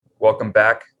Welcome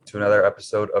back to another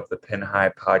episode of the Pin High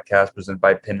Podcast presented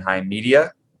by Pin High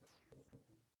Media.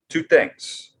 Two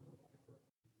things.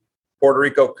 Puerto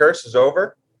Rico curse is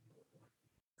over,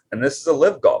 and this is a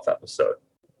LIV golf episode.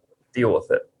 Deal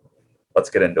with it. Let's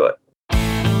get into it.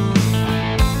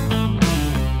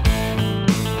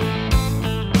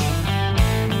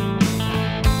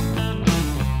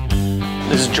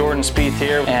 This is Jordan Spieth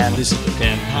here, and this is the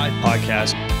Pin High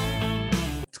Podcast.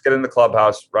 Let's get in the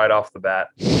clubhouse right off the bat.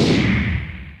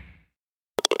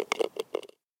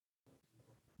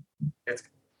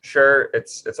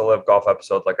 It's a LIV golf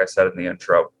episode, like I said in the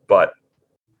intro, but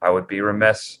I would be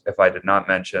remiss if I did not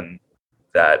mention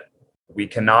that we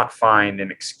cannot find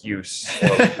an excuse for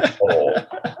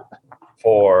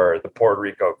the Puerto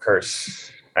Rico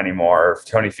curse anymore.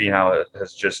 Tony Finau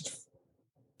has just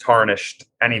tarnished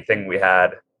anything we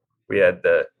had. We had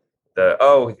they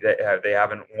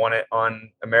haven't won it on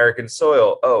American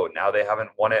soil. Oh, now they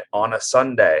haven't won it on a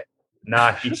Sunday.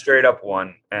 Nah, he straight up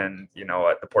won, and you know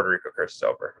what? The Puerto Rico curse is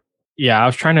over. Yeah, I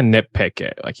was trying to nitpick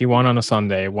it. Like, he won on a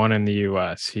Sunday, won in the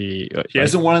U.S. He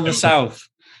hasn't won in the South.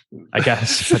 I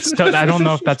guess. I don't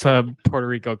know if that's a Puerto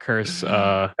Rico curse.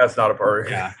 That's not a Puerto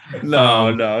Rico. Yeah.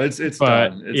 No, it's but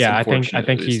done. It's yeah, I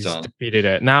think he's defeated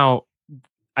it. Now,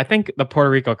 I think the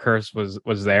Puerto Rico curse was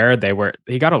there.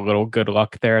 He got a little good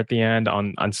luck there at the end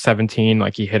on 17.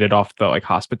 Like, he hit it off the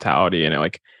hospitality, and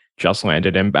it just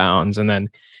landed inbounds, and then.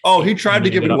 Oh, he tried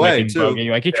to give it away too.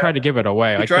 He tried to give it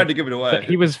away.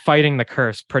 He was fighting the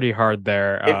curse pretty hard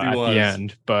there at the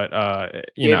end, but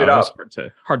it was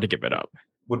hard to give it up.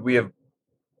 Would we have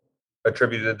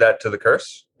attributed that to the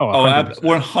curse? Oh,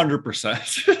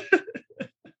 100%.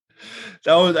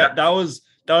 That would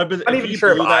be. I'm not even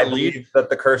sure if I believe that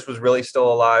the curse was really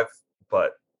still alive,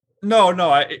 but no,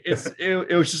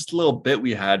 it was just a little bit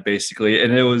we had basically,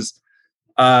 and it was.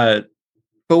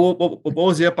 But what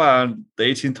was he up on the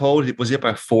 18th hole? Was he up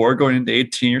by 4 going into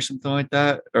 18 or something like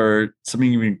that, or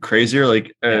something even crazier,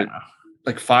 like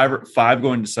 5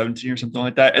 going to 17 or something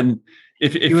like that? And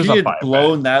if he had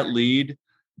blown that lead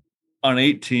on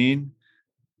 18,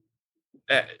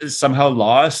 somehow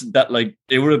lost, that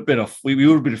it would have been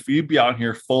we'd be out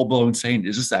here full blown saying,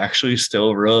 is this actually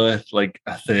still really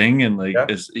a thing? And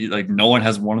is no one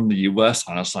has won in the US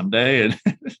on a Sunday? And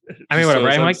I mean, whatever.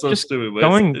 I'm just stupid,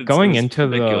 going into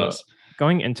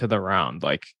the round,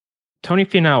 Tony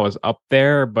Finau was up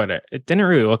there, but it didn't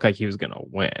really look like he was gonna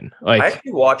win. I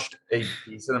actually watched a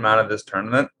decent amount of this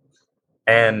tournament,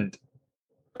 and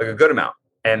a good amount.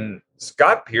 And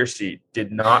Scott Piercy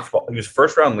did not fall. He was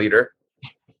first round leader.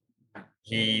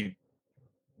 He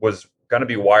was going to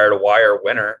be wire-to-wire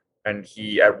winner, and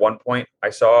he at one point I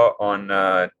saw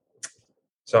on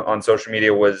social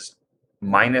media was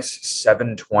minus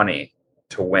 720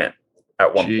 to win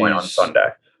at one point on Sunday.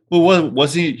 Well,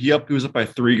 was he up? He was up by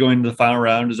 3 going to the final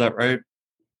round. Is that right?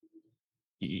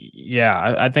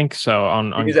 Yeah, I think so.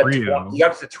 On Grillo, he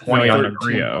got to 20 on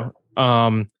Grillo.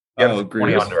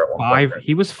 Grillo under at 5.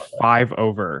 He was 5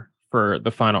 over for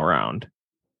the final round.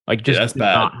 Did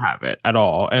not have it at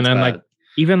all. And that's then bad.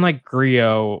 Even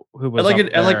Grillo, who was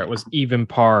it was even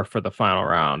par for the final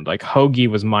round. Hoagie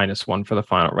was -1 for the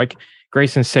final.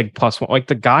 Grayson Sig +1.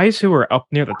 The guys who were up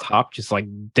near the top just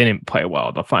didn't play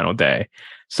well the final day.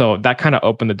 So that kind of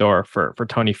opened the door for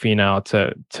Tony Finau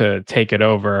to take it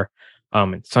over.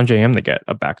 And Sanjay M to get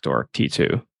a backdoor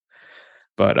T2.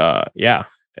 But yeah,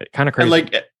 kind of crazy.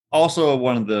 And also,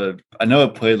 I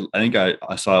think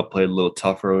I saw it played a little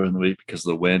tougher earlier in the week because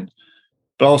of the wind,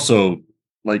 but also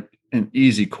an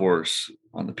easy course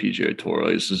on the PGA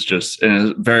Tour. This is just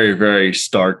a very, very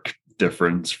stark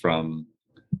difference from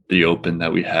the Open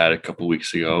that we had a couple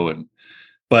weeks ago.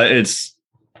 But this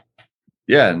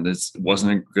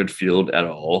wasn't a good field at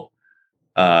all.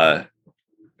 And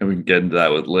we can get into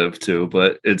that with LIV too,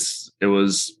 but it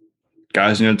was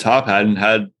guys near the top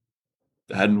hadn't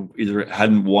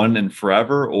won in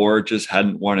forever or just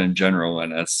hadn't won in general,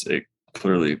 and it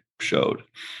clearly showed.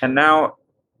 And now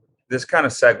this kind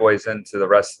of segues into the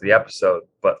rest of the episode,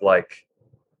 but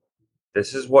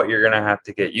this is what you're gonna have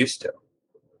to get used to.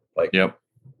 Yep.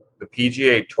 The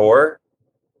PGA Tour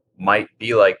might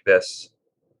be like this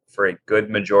for a good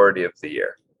majority of the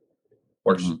year,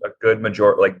 or a good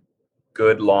majority,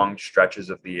 good long stretches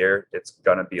of the year. It's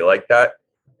gonna be like that.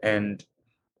 And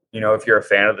if you're a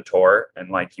fan of the tour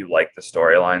and you like the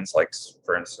storylines,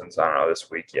 for instance, I don't know, this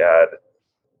week you had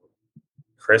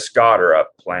Chris Goddard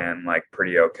up playing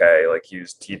pretty okay.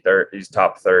 He's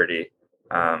top 30.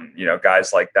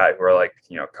 Guys like that who are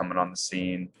coming on the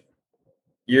scene.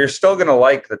 You're still gonna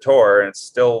like the tour, and it's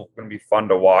still gonna be fun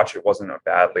to watch. It wasn't a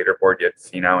bad leaderboard. You had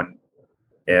Finau and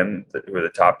him, who were the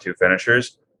top 2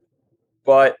 finishers.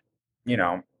 But, you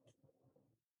know,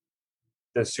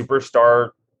 the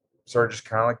superstars are just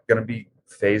kind of like going to be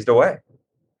phased away.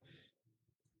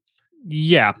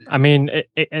 Yeah, I mean,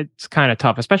 it's kind of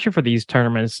tough, especially for these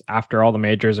tournaments after all the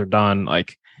majors are done.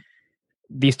 Like,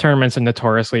 these tournaments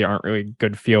notoriously aren't really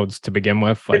good fields to begin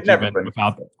with, like even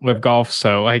without LIV Golf.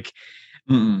 So like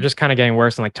just kind of getting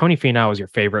worse. And like Tony Finau was your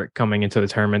favorite coming into the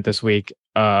tournament this week,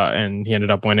 and he ended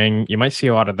up winning. You might see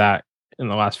a lot of that in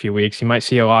the last few weeks. You might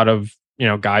see a lot of, you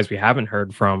know, guys we haven't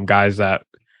heard from, guys that,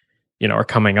 you know, are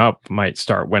coming up, might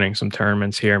start winning some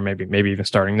tournaments here, maybe even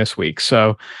starting this week.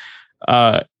 So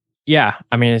yeah,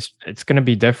 I mean, it's going to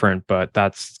be different, but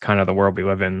that's kind of the world we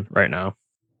live in right now.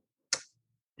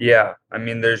 Yeah, I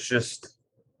mean, there's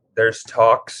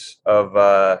talks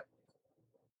of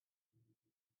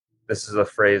this is a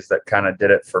phrase that kind of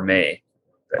did it for me,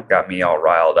 that got me all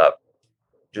riled up.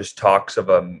 Just talks of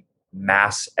a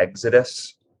mass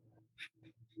exodus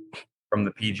from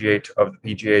the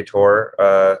PGA Tour,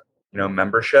 you know,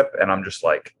 membership, and I'm just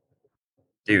like,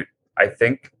 dude, I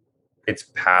think it's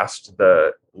past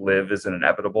the LIV is an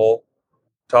inevitable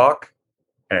talk,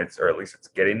 and or at least it's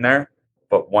getting there.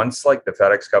 But once like the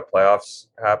FedEx Cup playoffs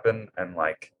happen and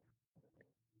like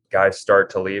guys start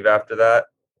to leave after that,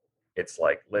 it's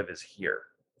like LIV is here.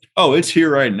 Oh, it's here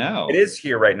right now. It is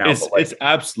here right now. It's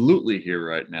absolutely here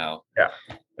right now. Yeah.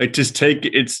 It's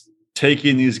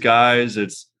taking these guys.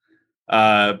 It's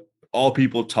all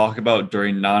people talk about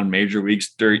during non-major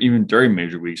weeks, during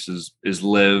major weeks is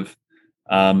LIV.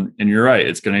 And you're right,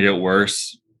 it's going to get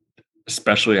worse,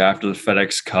 especially after the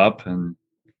FedEx Cup, and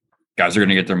guys are going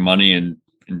to get their money and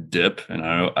dip. And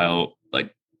I don't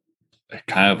like,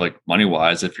 kind of like money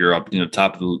wise, if you're up, you know,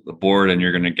 top of the board, and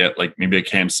you're going to get like maybe a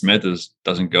Cam Smith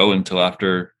doesn't go until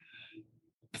after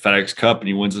the FedEx Cup, and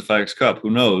he wins the FedEx Cup.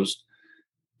 Who knows?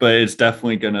 But it's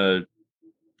definitely gonna.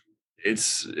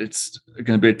 It's going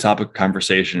to be a topic of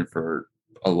conversation for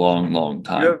a long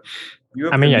time.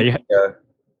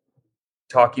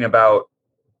 Talking about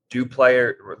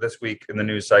this week in the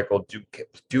news cycle,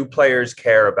 do players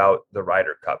care about the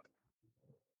Ryder Cup?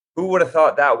 Who would have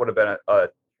thought that would have been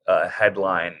a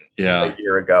headline a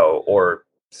year ago or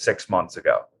 6 months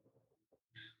ago?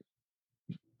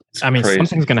 I mean,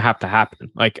 something's going to have to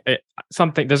happen. Like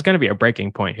there's going to be a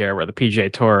breaking point here where the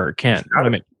PGA Tour can't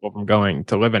limit people from going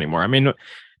to LIV anymore. I mean,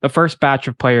 the first batch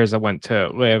of players that went to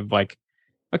LIV, like,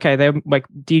 okay, they like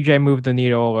DJ moved the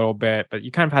needle a little bit, but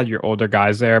you kind of had your older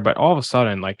guys there. But all of a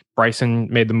sudden, like Bryson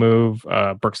made the move,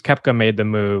 Brooks Koepka made the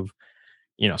move,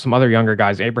 you know, some other younger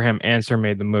guys, Abraham Answer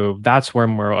made the move. That's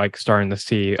when we're like starting to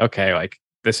see, okay, like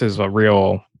this is a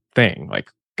real thing. Like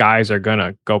guys are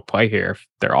gonna go play here if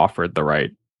they're offered the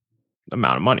right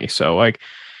amount of money. So like,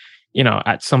 you know,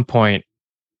 at some point,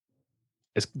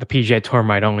 the PGA Tour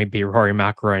might only be Rory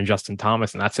McIlroy and Justin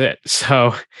Thomas, and that's it.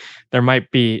 So there's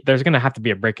going to have to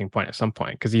be a breaking point at some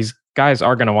point, because these guys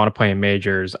are going to want to play in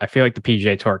majors. I feel like the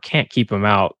PGA Tour can't keep them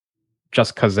out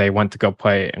just because they went to go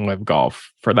play and LIV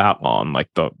Golf for that long. Like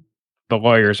the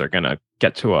lawyers are going to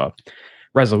get to a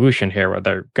resolution here where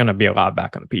they're going to be allowed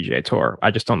back on the PGA Tour.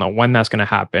 I just don't know when that's going to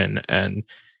happen and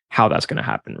how that's going to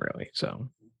happen, really. So,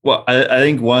 well, I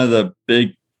think one of the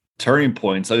big turning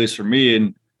points, at least for me,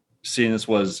 and seeing this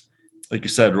was, like you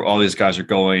said, all these guys are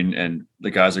going, and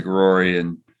the guys like Rory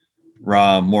and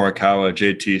Rahm, Morikawa,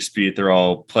 JT, Spieth, they're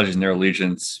all pledging their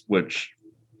allegiance, which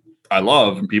I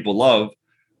love and people love.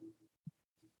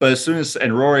 But as soon as,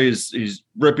 and he's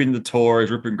ripping the tour,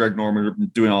 he's ripping Greg Norman,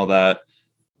 doing all that.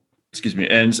 Excuse me.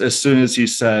 And as soon as he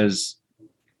says,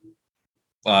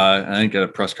 I think at a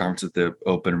press conference at the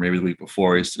Open, or maybe the week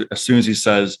before, as soon as he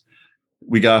says,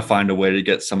 we got to find a way to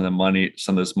get some of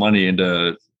this money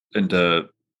into the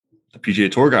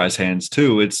PGA Tour guys' hands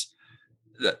too. It's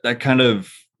that kind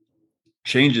of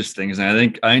changes things. And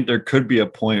I think there could be a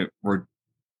point where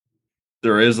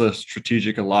there is a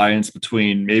strategic alliance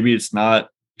between, maybe it's not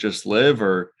just LIV,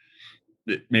 or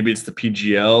maybe it's the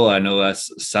PGL. I know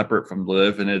that's separate from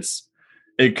LIV, and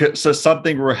so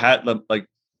something where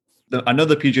I know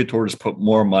the PGA Tour just put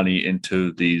more money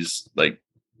into these like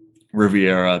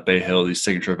Riviera, Bay Hill, these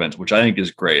signature events, which I think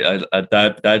is great.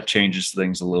 That changes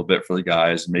things a little bit for the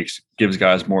guys, gives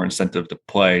guys more incentive to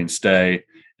play and stay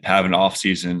and have an off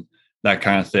season, that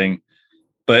kind of thing.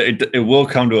 But it will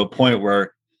come to a point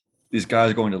where these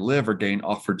guys going to LIV are getting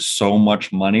offered so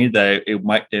much money that it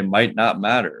might not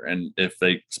matter. And if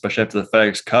they, especially after the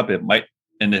FedEx Cup, it might,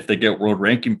 and if they get world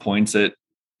ranking points, it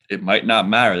might not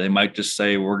matter. They might just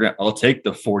say, I'll take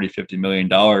the $40-50 million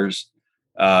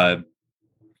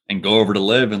and go over to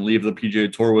LIV and leave the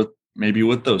PGA Tour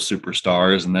with those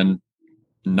superstars, and then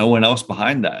no one else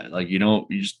behind that. Like, you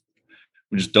just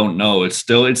we just don't know.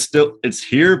 It's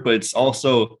here, but it's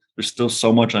also there's still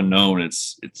so much unknown.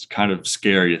 It's kind of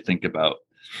scary to think about.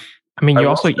 I mean,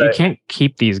 you can't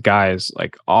keep these guys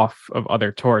like off of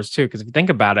other tours too, because if you think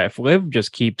about it, if LIV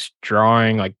just keeps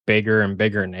drawing like bigger and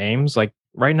bigger names, like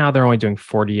right now they're only doing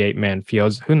 48-man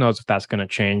fields. Who knows if that's going to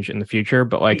change in the future?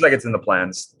 But like, seems like it's in the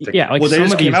plans. Yeah, like some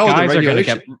of these guys are going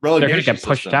to get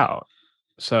pushed out.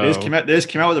 So they just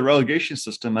came out with a relegation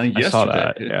system. I think yesterday. Saw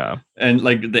that, yeah, and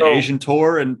like the Asian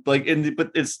tour and like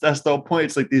but that's the whole point.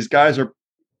 It's like these guys are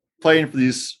playing for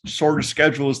these shorter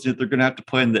schedules that they're going to have to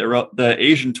play in the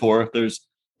Asian tour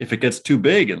if it gets too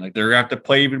big, and like they're going to have to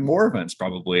play even more events.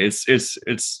 Probably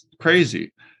it's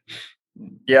crazy.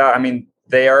 Yeah, I mean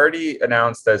they already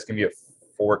announced that it's going to be a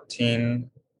 14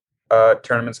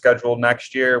 tournament schedule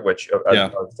next year, which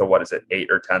so what is it, 8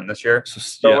 or 10 this year?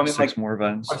 So I mean, 6 more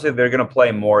events. Obviously, they're going to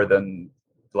play more than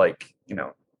 8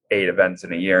 events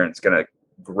in a year, and it's going to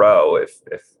grow if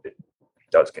it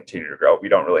does continue to grow. We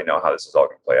don't really know how this is all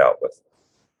going to play out with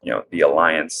the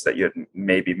alliance that you had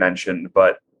maybe mentioned,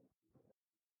 but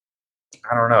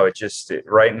I don't know.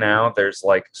 Right now there's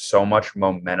like so much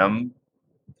momentum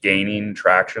gaining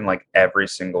traction like every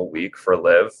single week for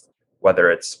LIV, whether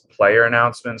it's player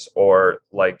announcements or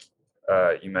like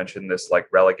you mentioned this like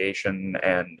relegation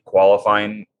and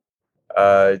qualifying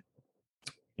setup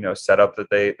that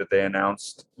they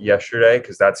announced yesterday,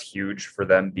 because that's huge for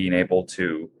them being able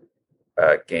to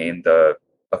gain the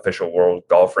official world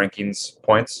golf rankings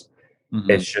points. Mm-hmm.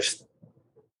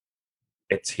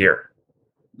 It's here.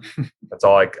 That's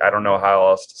all. I don't know how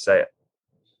else to say it.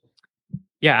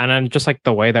 Yeah, and then just like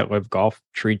the way that LIV Golf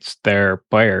treats their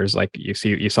players, like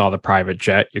you saw the private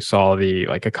jet, you saw the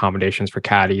like accommodations for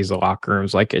caddies, the locker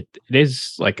rooms. Like it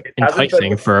is like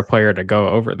enticing for a player to go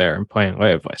over there and play and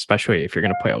LIV, especially if you're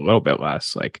going to play a little bit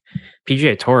less. Like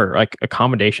PGA Tour, like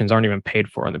accommodations aren't even paid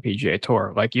for on the PGA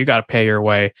Tour. Like you got to pay your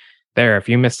way there. If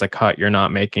you miss the cut, you're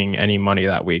not making any money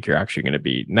that week. You're actually going to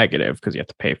be negative because you have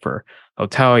to pay for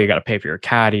hotel, you got to pay for your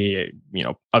caddy,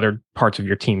 other parts of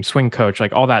your team, swing coach,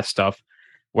 like all that stuff.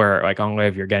 Where like on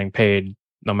LIV, you're getting paid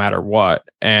no matter what,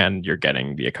 and you're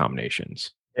getting the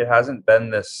accommodations. It hasn't been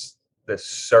this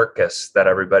circus that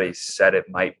everybody said it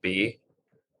might be,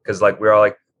 because like we're all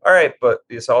like, all right, but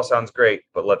this all sounds great,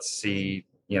 but let's see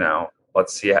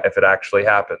if it actually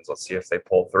happens. Let's see if they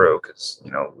pull through, because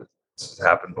this has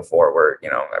happened before where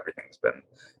everything's been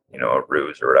a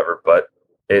ruse or whatever. But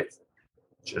it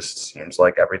just seems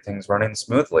like everything's running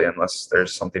smoothly, unless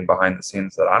there's something behind the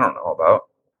scenes that I don't know about.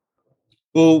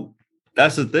 Well,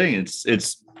 that's the thing.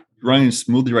 It's running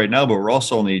smoothly right now, but we're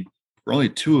only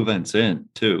 2 events in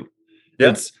too.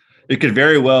 Yeah. It could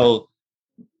very well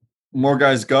more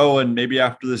guys go, and maybe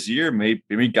after this year,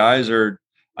 maybe guys are.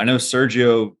 I know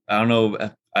Sergio. I don't know.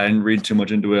 I didn't read too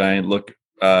much into it. I didn't look.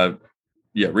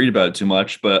 Read about it too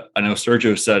much. But I know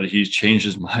Sergio said he's changed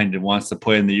his mind and wants to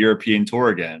play in the European Tour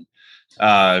again.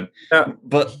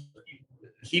 But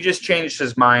he just changed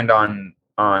his mind on.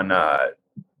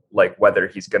 Like whether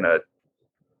he's gonna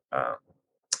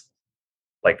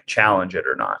like challenge it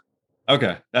or not.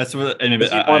 Okay, that's what. And he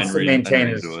wants to maintain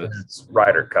his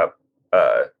Ryder Cup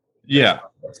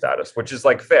status, which is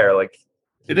like fair. Like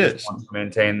it is wants to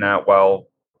maintain that while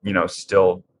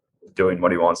still doing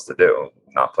what he wants to do,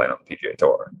 not playing on the PGA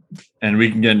Tour. And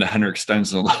we can get into Henrik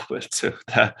Stenson a little bit too.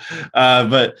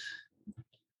 But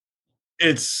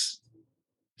it's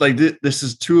like this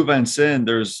is 2 events in.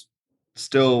 There's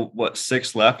still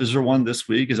 6 left. Is there one this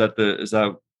week? Is that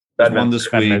one this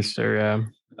week? Bedminster, yeah.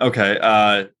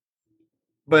 Okay.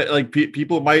 But like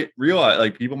people might realize,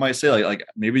 like people might say like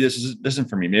maybe this isn't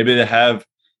for me. Maybe they have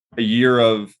a year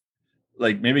of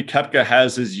like, maybe Koepka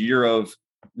has his year of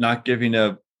not giving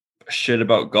a shit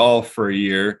about golf for a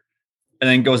year, and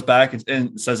then goes back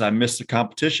and says, I missed the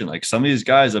competition. Like some of these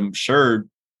guys, I'm sure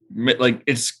like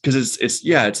it's because it's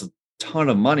a ton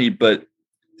of money, but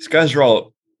these guys are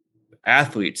all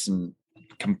athletes and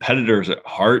competitors at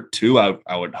heart too.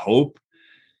 I would hope,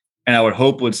 and I would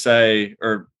hope would say,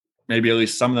 or maybe at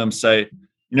least some of them say,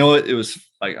 you know what, it was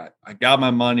like I got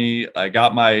my money, I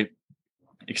got my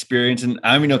experience, and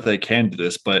I don't even know if they can do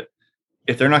this, but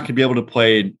if they're not going to be able to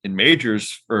play in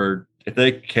majors, or if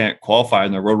they can't qualify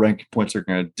and their world ranking points are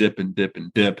going to dip and dip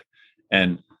and dip,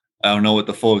 and I don't know what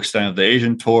the full extent of the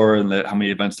Asian tour and how many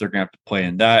events they're going to have to play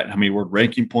in that, and how many world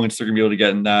ranking points they're going to be able to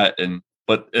get in that,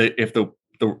 but if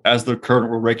as the current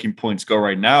world ranking points go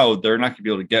right now, they're not going to be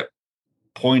able to get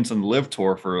points on the LIV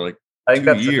Tour for like I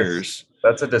think 2 years.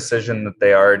 That's a decision that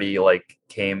they already like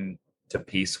came to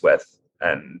peace with,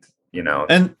 and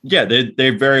and yeah, they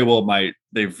very well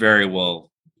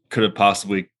could have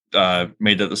possibly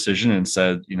made that decision and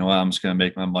said, you know what, I'm just going to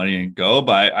make my money and go.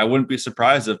 But I wouldn't be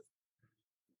surprised if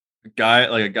a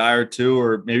guy or two,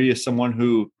 or maybe someone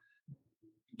who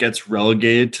gets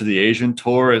relegated to the Asian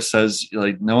Tour, it says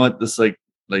like, you know what, this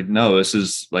no, this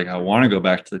is like, I want to go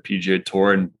back to the PGA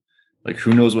Tour, and like,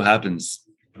 who knows what happens?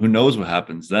 Who knows what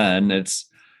happens then? It's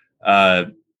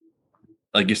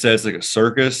like you said, it's like a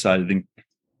circus. I think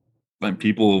when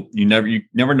people, you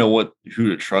never know who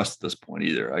to trust at this point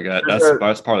either.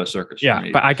 That's part of the circus. Yeah,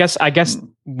 but I guess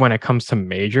when it comes to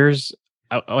majors,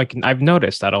 like I've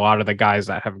noticed that a lot of the guys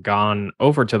that have gone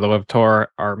over to the LIV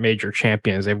Tour are major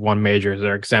champions. They've won majors.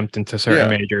 They're exempt into certain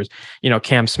majors. You know,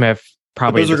 Cam Smith,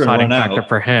 probably the deciding factor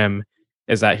for him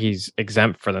is that he's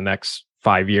exempt for the next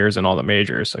 5 years in all the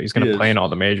majors. So he's going to play in all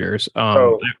the majors.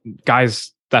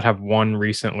 Guys that have won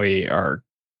recently are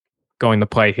going to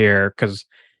play here because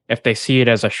if they see it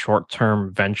as a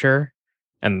short-term venture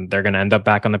and they're going to end up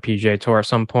back on the PGA Tour at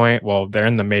some point, well, they're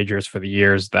in the majors for the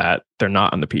years that they're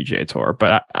not on the PGA Tour.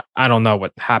 But I don't know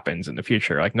what happens in the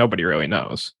future. Like, nobody really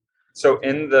knows. So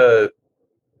in the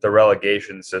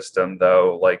relegation system,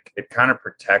 though, like, it kind of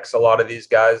protects a lot of these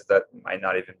guys that might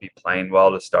not even be playing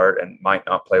well to start and might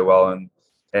not play well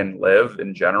in LIV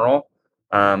in general.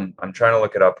 I'm trying to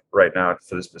look it up right now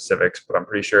for the specifics, but I'm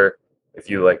pretty sure if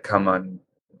you like come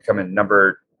in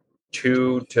number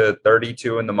 2 to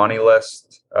 32 in the money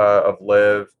list of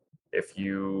LIV, if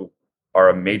you are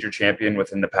a major champion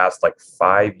within the past like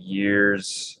 5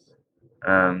 years,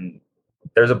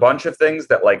 there's a bunch of things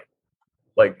that like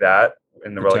that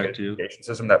in the relegation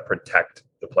system that protect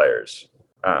the players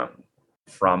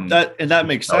from that, and that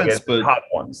makes sense. But the top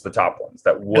ones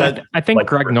that would. I think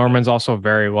Greg Norman's also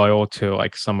very loyal to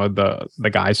like some of the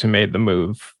guys who made the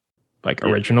move. Like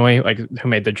originally, like who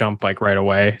made the jump like right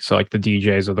away. So like the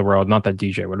DJs of the world, not that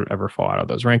DJ would ever fall out of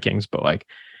those rankings, but like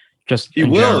just he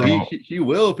will. He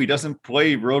will if he doesn't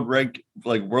play world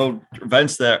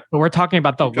events that. But we're talking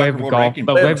about the LIV golf,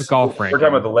 LIV golf rankings. We're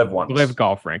talking about the LIV ones. LIV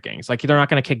golf rankings. Like they're not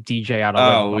going to kick DJ out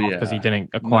of LIV because he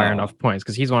didn't acquire enough points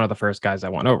because he's one of the first guys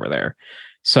that went over there.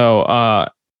 So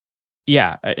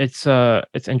yeah, it's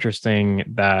interesting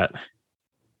that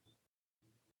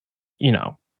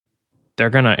they're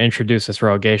going to introduce this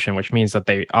relegation, which means that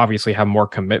they obviously have more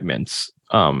commitments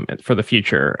for the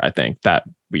future, I think, that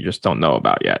we just don't know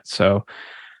about yet. So,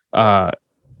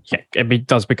 it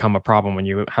does become a problem when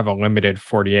you have a limited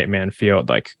 48-man field.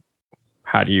 Like,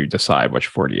 how do you decide which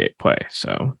 48 play?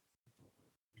 So,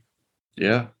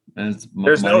 yeah, and it's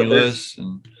moneyless.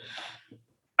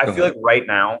 I feel like right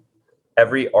now,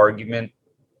 every argument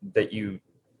that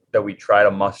we try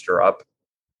to muster up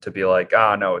to be like,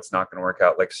 no, it's not going to work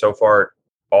out. Like, so far,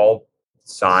 all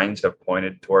signs have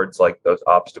pointed towards like those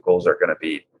obstacles are going to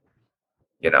be,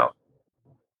 they're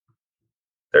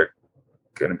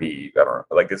going to be, I don't know,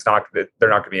 like they're not going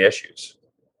to be issues.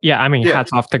 Yeah, I mean,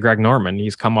 hats off to Greg Norman.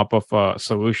 He's come up with a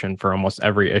solution for almost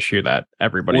every issue that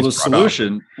everybody's the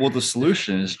solution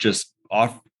is just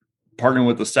partnering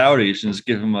with the Saudis and just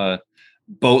give him a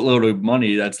boatload of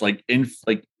money that's like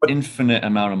infinite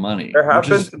amount of money. There have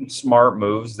been some smart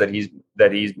moves that he's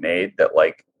made that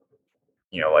like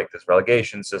this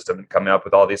relegation system and coming up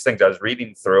with all these things. I was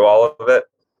reading through all of it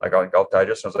like on Golf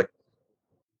Digest, and I was like,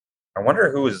 I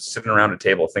wonder who was sitting around a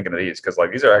table thinking of these, because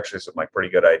like these are actually some like pretty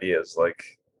good ideas.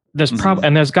 Like there's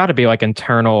and there's got to be like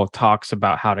internal talks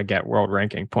about how to get world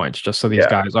ranking points just so these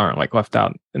guys aren't like left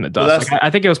out in the dust. Like, I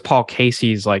think it was Paul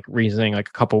Casey's like reasoning like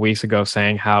a couple weeks ago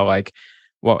saying how like,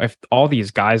 well, if all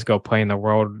these guys go play in the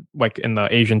world, like in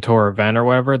the Asian Tour event or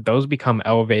whatever, those become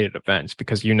elevated events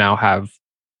because you now have,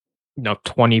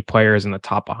 20 players in the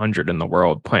top 100 in the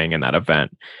world playing in that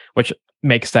event, which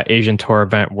makes that Asian Tour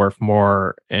event worth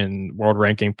more in world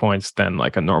ranking points than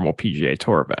like a normal PGA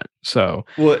Tour event. So,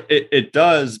 well, it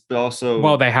does, but also,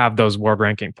 well, they have those world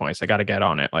ranking points. They got to get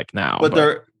on it like now. But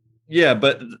they're,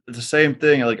 but the same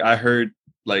thing. Like I heard,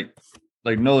 like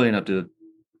no leading up to,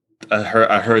 I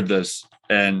heard this.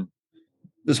 And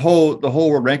the whole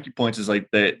world ranking points is like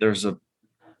there's a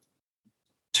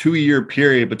 2-year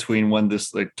period between when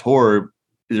this like tour,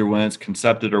 either when it's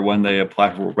concepted or when they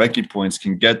apply for world ranking points,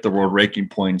 can get the world ranking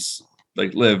points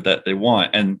like LIV that they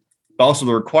want. And also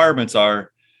the requirements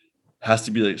has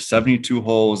to be like 72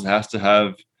 holes. It has to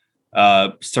have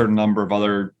a certain number of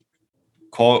other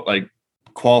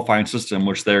qualifying system,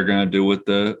 which they're going to do with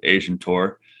the Asian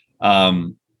Tour.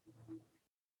 But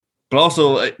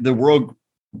also the world.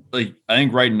 Like I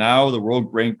think right now the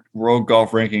world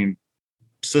golf ranking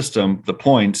system, the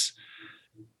points,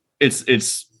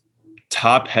 it's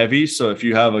top heavy. So if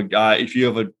you have a guy,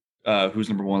 who's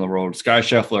number one in the world, Sky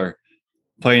Scheffler,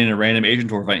 playing in a random Asian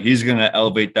Tour event, he's going to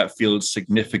elevate that field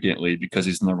significantly because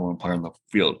he's the number one player on the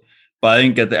field. But I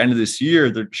think at the end of this year,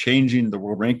 they're changing the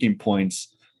world ranking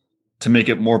points to make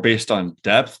it more based on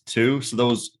depth too.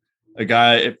 So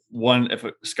if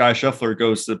a Sky Shuffler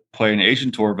goes to play an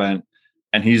Asian Tour event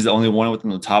and he's the only one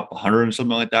within the top 100 or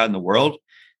something like that in the world,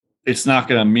 it's not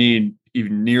going to mean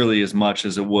even nearly as much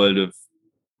as it would have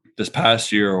this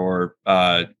past year or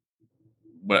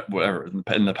whatever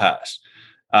in the past.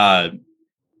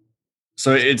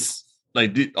 So it's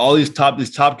like all these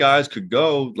top guys could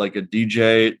go like the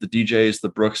DJs, the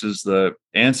Brookses, the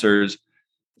Answers.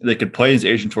 They could play these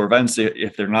Asian Tour events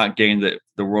if they're not getting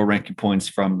the world ranking points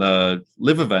from the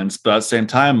LIV events. But at the same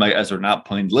time, like as they're not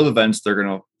playing LIV events, they're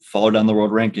going to follow down the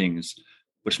world rankings,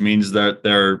 which means that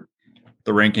the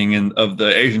ranking of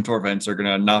the Asian Tour events are going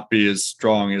to not be as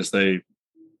strong as they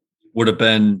would have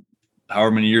been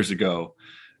however many years ago.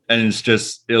 And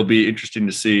it'll be interesting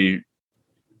to see.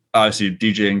 Obviously,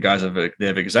 DJ and guys they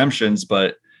have exemptions,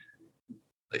 but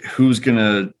like, who's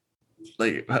gonna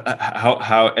like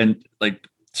how and like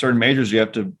certain majors you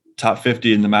have to top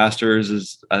 50 in the Masters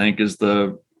is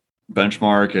the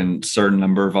benchmark, and certain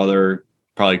number of other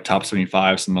probably top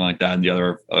 75 something like that in the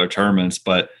other tournaments.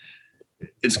 But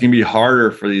it's gonna be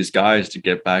harder for these guys to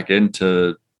get back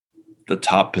into the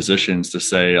top positions to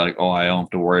say like, oh, I don't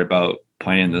have to worry about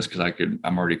playing this because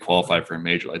I'm already qualified for a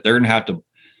major. Like they're gonna have to.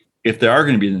 If they are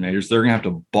going to be in the majors, they're going to have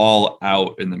to ball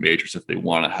out in the majors if they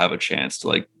want to have a chance to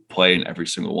like play in every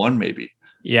single one, maybe.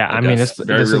 Yeah, like, I mean, this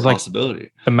is like possibility.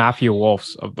 The Matthew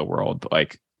Wolfs of the world.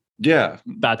 Like, yeah,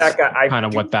 that's that guy, kind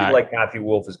of what that. Like Matthew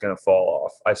Wolf is going to fall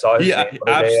off. I saw his name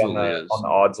the other day on the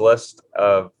odds list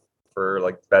for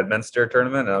like Bedminster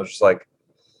tournament, and I was just like,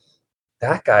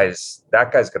 that guy's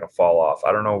going to fall off.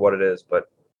 I don't know what it is, but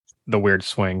the weird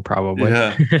swing, probably.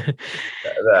 Yeah,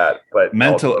 but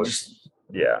mental. Also,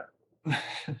 yeah.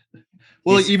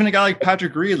 Well, even a guy like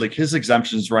Patrick Reed, like his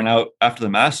exemptions run out after the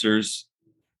Masters.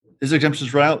 His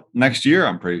exemptions run out next year,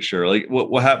 I'm pretty sure. Like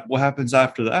what happens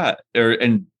after that?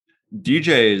 And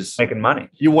DJ's making money.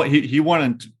 He won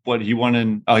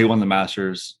the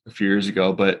Masters a few years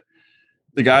ago, but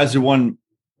the guys who won,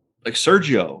 like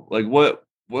Sergio, like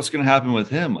what's going to happen with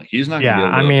him? Like he's not. Yeah,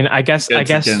 I mean, I guess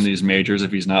in these majors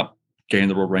if he's not getting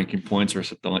the world ranking points or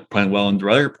something, like playing well in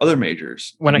other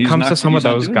majors. When it comes to some of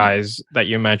those guys that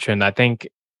you mentioned, I think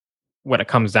what it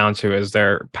comes down to is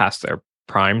they're past their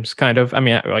primes, kind of. I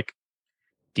mean, like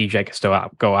DJ can still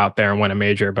go out there and win a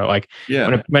major, but like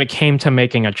when it came to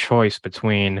making a choice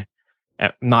between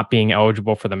not being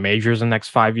eligible for the majors in the next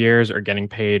 5 years or getting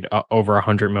paid over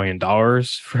 $100 million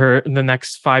for the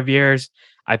next 5 years,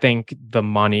 I think the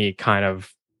money kind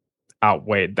of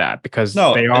outweighed that because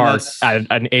they are at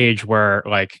an age where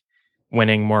like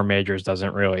winning more majors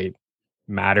doesn't really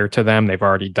matter to them. They've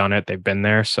already done it. They've been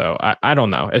there. So I don't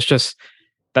know. It's just,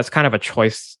 that's kind of a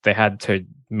choice they had to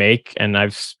make. And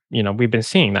we've been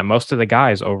seeing that most of the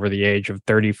guys over the age of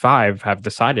 35 have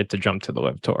decided to jump to the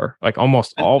LIV Tour, like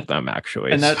almost all of them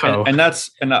actually. And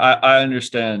I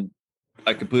understand.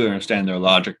 I completely understand their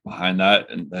logic behind that,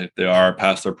 and they are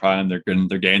past their prime. They're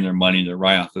getting their money. They're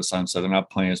right off the sunset. They're not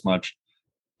playing as much.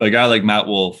 But a guy like Matt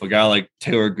Wolff, a guy like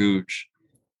Taylor Gooch,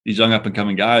 these young up and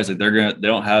coming guys, like they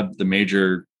don't have the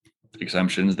major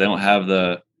exemptions. They don't have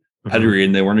the pedigree,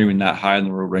 and they weren't even that high in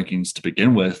the world rankings to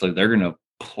begin with. Like they're going to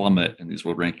plummet in these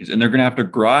world rankings, and they're going to have to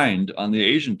grind on the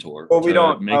Asian Tour. Well, we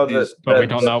don't know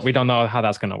we don't know how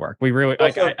that's going to work. We really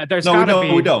we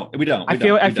don't. I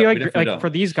feel like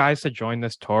for these guys to join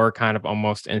this tour kind of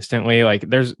almost instantly, like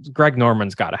there's Greg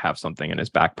Norman's got to have something in his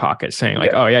back pocket saying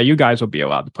like, oh yeah, you guys will be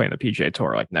allowed to play in the PGA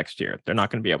Tour like next year. They're not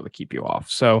going to be able to keep you off.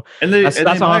 So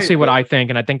that's honestly what I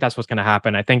think, and I think that's what's going to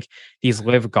happen. I think these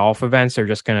LIV golf events are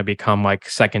just going to become like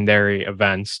secondary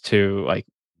events to like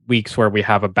weeks where we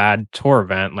have a bad tour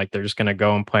event. Like they're just going to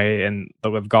go and play in the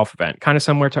LIV golf event, kind of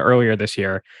similar to earlier this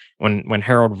year when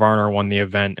Harold Varner won the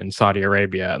event in Saudi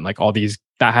Arabia, and like all these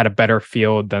that had a better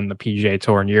field than the PGA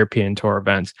Tour and European Tour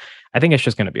events. I think it's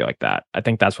just going to be like that. I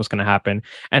think that's what's going to happen,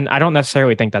 and I don't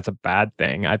necessarily think that's a bad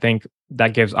thing. I think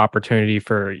that gives opportunity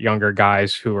for younger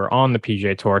guys who are on the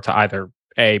PGA Tour to either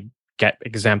get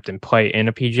exempt and play in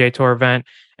a PGA Tour event,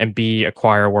 and B,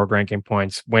 acquire world ranking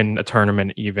points, win a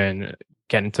tournament, even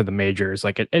get into the majors.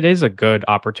 Like it is a good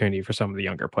opportunity for some of the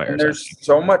younger players. And there's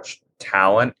so much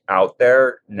talent out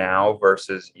there now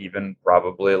versus even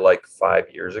probably like 5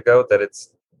 years ago that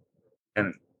it's,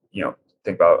 and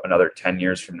think about another 10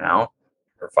 years from now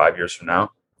or 5 years from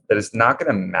now, that it's not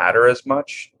going to matter as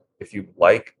much if you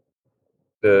like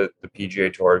the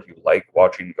PGA Tour, if you like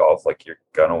watching golf, like you're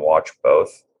gonna watch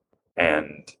both.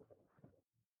 And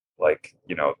like,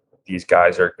 these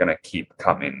guys are going to keep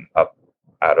coming up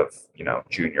out of,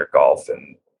 junior golf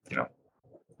and,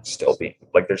 still be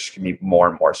like there's going to be more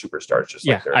and more superstars. Just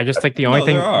yeah, I just think the only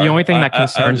thing that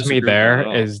concerns me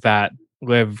there is that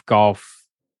LIV Golf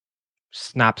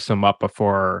snaps them up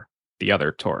before the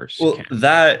other tours. Well,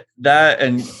 that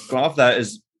and going off that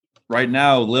is right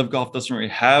now, LIV Golf doesn't really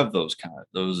have those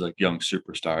like young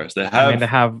superstars. They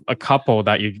have a couple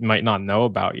that you might not know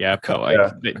about yet, but like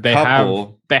they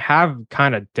have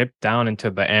kind of dipped down into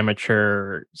the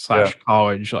amateur /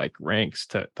 college like ranks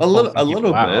to a little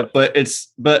bit, but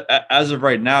as of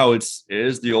right now, it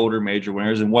is the older major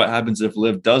winners. And what happens if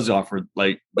LIV does offer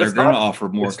they're going to offer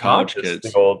more college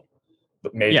kids? The old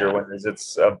major winners.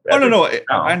 It's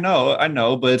I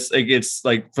know, but it's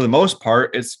like for the most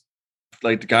part, it's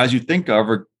like the guys you think of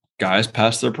are guys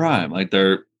past their prime. Like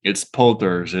it's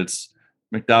Poulters, it's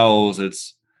McDowell's,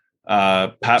 it's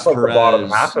Pat Perez. The bottom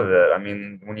half of it. I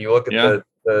mean, when you look at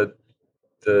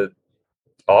the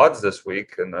odds this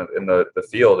week in the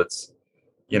field, it's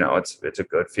it's a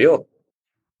good field.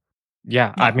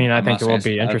 Yeah, I mean, I think it will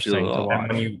be interesting to watch.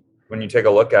 And when you take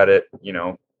a look at it,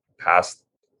 past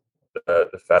the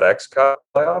FedEx Cup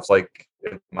playoffs, like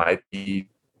it might be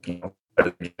better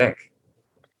than you think.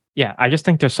 Yeah, I just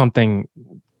think there's something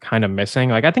kind of missing.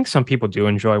 Like, I think some people do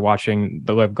enjoy watching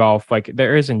the LIV Golf. Like,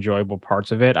 there is enjoyable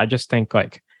parts of it. I just think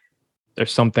like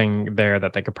there's something there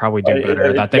that they could probably do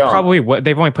better. That they probably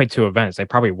they've only played 2 events. They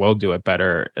probably will do it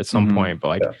better at some point. But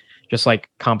like, just like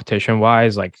competition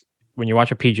wise, like when you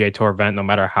watch a PGA Tour event, no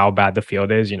matter how bad the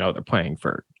field is, they're playing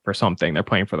for something. They're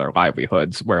playing for their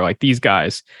livelihoods. Where like these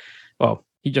guys, well,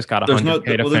 he just got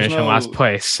 $100K to finish in last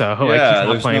place, so he's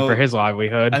not playing for his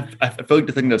livelihood. I feel like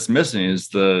the thing that's missing is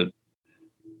the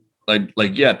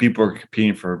people are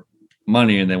competing for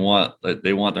money and they want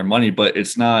their money, but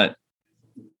it's not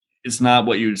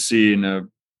what you would see in a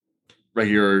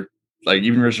regular, like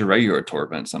even just a regular tour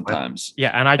event sometimes.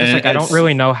 Yeah, and I just I don't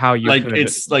really know how you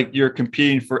it's like you're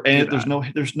competing for, and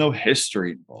there's no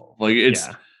history involved. Like it's.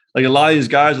 Yeah. Like a lot of these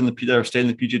guys that are staying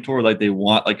in the PGA Tour, like they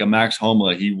want like a Max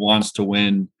Homa. He wants to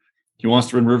win. He wants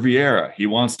to win Riviera. He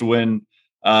wants to win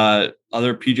other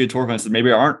PGA Tour events that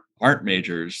maybe aren't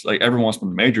majors. Like everyone wants to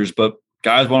win majors, but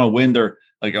guys want to win their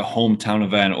like a hometown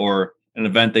event or an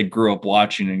event they grew up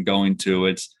watching and going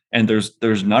to.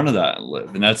 There's none of that in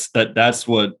LIV, and that's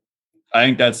what I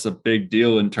think that's a big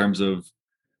deal in terms of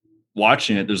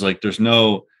watching it. There's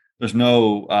no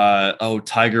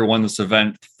Tiger won this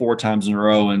event 4 times in a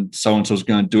row and so-and-so's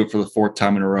going to do it for the 4th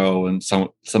time in a row and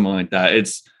something like that.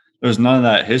 There's none of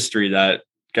that history that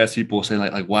gets people saying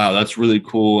like, wow, that's really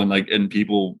cool. And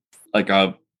people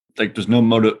there's no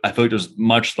motive. I feel like there's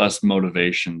much less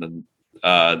motivation than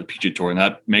the PGA Tour, and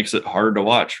that makes it harder to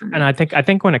watch for me. And I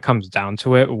think when it comes down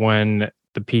to it, when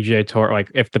the PGA Tour, like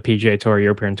if the PGA Tour,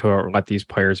 European Tour let these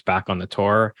players back on the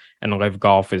tour and LIV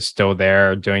Golf is still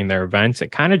there doing their events,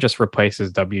 it kind of just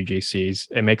replaces WGCs.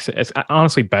 It's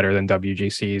honestly better than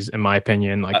WGCs in my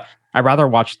opinion. Like I'd rather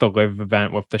watch the LIV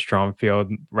event with the strong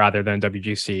field rather than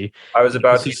WGC. I was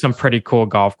about to see some pretty cool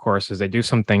golf courses. They do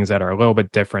some things that are a little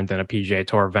bit different than a PGA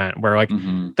Tour event, where like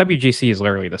WGC is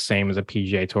literally the same as a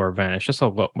PGA Tour event. It's just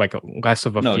less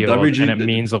of a field, and it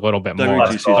means a little bit more.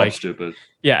 WGC is stupid.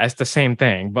 Yeah, it's the same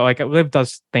thing, but like LIV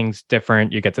does things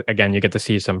different. You get to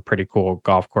see some pretty cool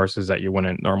golf courses that you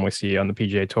wouldn't normally see on the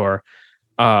PGA Tour.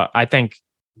 I think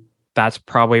that's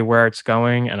probably where it's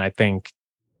going, and I think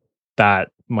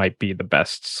that might be the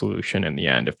best solution in the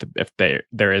end if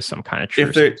there is some kind of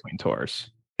truce between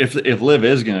tours. If LIV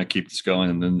is going to keep this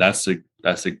going, then that's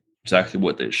exactly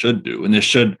what they should do. And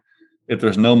if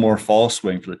there's no more fall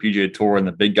swing for the PGA Tour and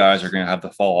the big guys are going to have to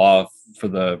fall off for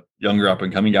the younger up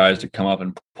and coming guys to come up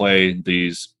and play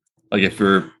these, like if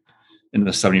you're in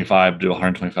the 75 to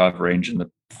 125 range in the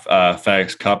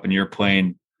FedEx Cup and you're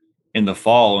playing in the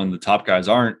fall and the top guys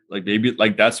aren't, like maybe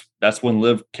like that's when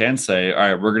LIV can say, all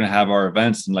right, we're going to have our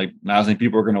events, and like not as many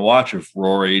people are going to watch if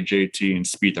Rory, JT, and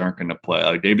Spieth aren't going to play.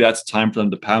 Like maybe that's time for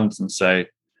them to pounce and say,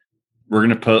 we're going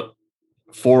to put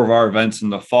 4 of our events in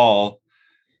the fall.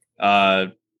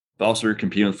 But also you're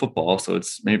competing with football, so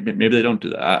it's maybe they don't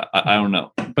do that. I don't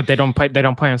know. But they don't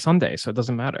play on Sunday, so it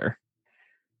doesn't matter.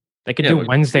 They could do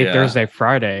Wednesday, Thursday,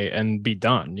 Friday, and be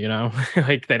done.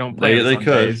 Like they don't play. They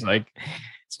Sundays. Could. Like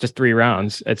it's just 3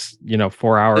 rounds. It's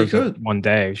 4 hours one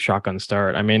day, shotgun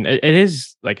start. I mean, it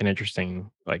is like an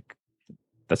interesting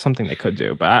that's something they could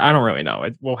do, but I don't really know.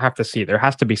 We'll have to see. There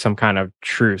has to be some kind of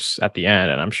truce at the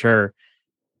end, and I'm sure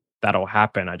that'll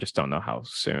happen. I just don't know how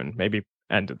soon. Maybe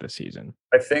end of the season.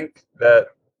 I think that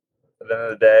at the end of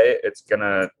the day, it's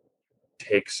gonna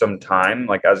take some time.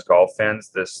 Like as golf fans,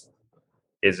 this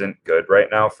isn't good right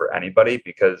now for anybody,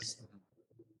 because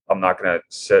I'm not going to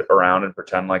sit around and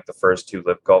pretend like the first 2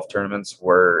 LIV Golf tournaments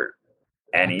were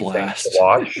anything to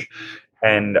watch.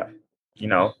 And, you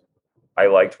know, I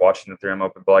liked watching the 3M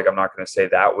Open, but like, I'm not going to say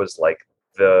that was like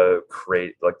the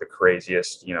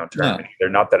craziest, you know, tournament. They're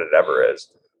not that it ever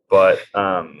is, but,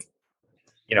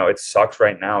 you know, it sucks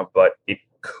right now, but it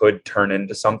could turn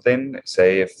into something.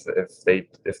 Say if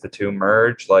the 2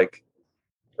 merge, like,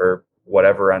 or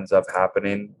whatever ends up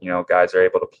happening, you know, guys are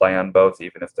able to play on both,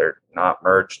 even if they're not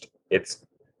merged. It's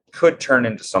could turn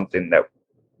into something that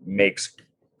makes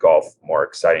golf more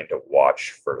exciting to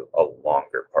watch for a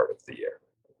longer part of the year.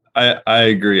 I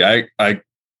agree. I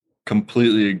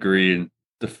completely agree in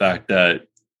the fact that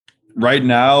right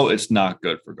now it's not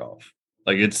good for golf.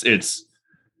 Like it's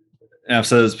and I've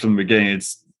said this from the beginning,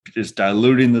 it's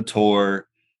diluting the tour.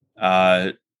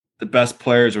 The best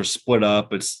players are split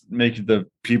up. It's making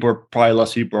probably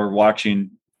less people are watching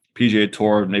PGA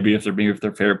Tour. Maybe if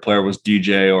their favorite player was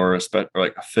DJ or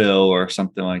like a Phil or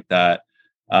something like that.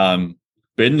 But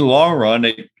in the long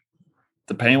run,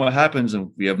 depending on what happens,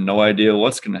 and we have no idea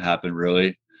what's going to happen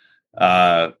really.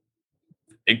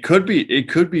 It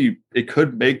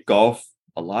could make golf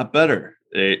a lot better.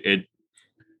 It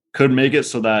could make it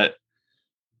so that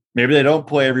maybe they don't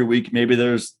play every week. Maybe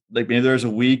there's a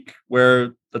week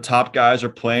where the top guys are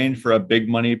playing for a big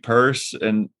money purse,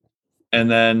 and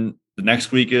then the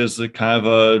next week is a kind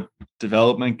of a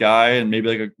development guy, and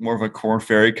maybe like more of a Corn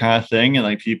Ferry kind of thing, and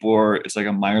like it's like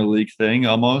a minor league thing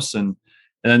almost, and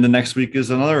then the next week is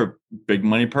another big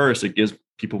money purse. It gives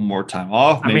people more time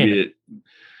off. I think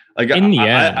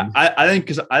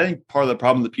part of the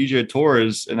problem with the PGA Tour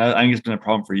is, and I think it's been a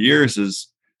problem for years, is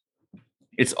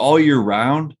it's all year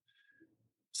round.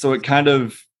 So that kind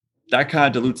of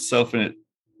dilutes itself in it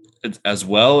as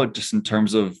well, just in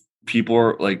terms of people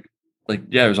are like,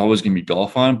 yeah, there's always going to be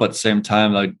golf on, but at the same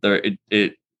time, like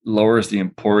it lowers the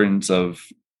importance of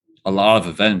a lot of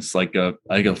events, like a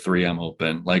 3M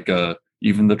Open, like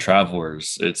even the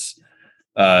Travelers. It's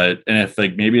and if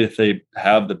they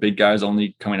have the big guys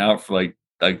only coming out for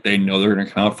like they know they're going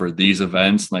to come out for these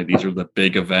events, like these are the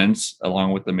big events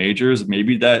along with the majors,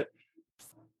 maybe that,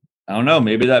 I don't know,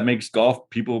 maybe that makes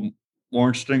people more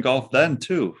interested in golf then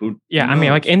too. I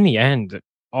mean, like in the end,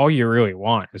 all you really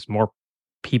want is more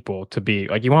people to be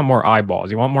like, you want more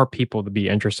eyeballs, you want more people to be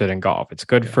interested in golf. It's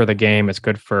good for the game, it's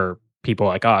good for people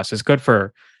like us, it's good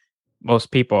for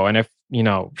most people. And if, you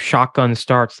know, shotgun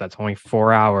starts that's only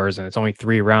 4 hours and it's only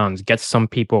 3 rounds, get some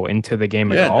people into the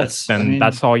game of golf, then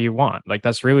that's all you want. Like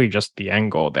that's really just the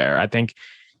end goal there. I think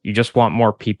you just want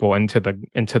more people into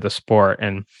the sport,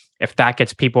 and if that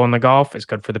gets people in the golf, it's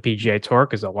good for the PGA Tour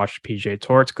because they'll watch the PGA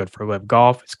Tour. It's good for LIV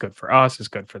Golf. It's good for us. It's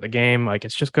good for the game. Like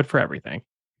it's just good for everything.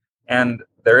 And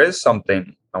there is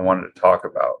something I wanted to talk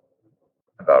about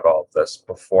all of this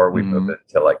before we move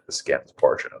into like the skins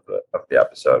portion of the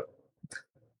episode.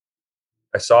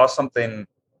 I saw something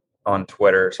on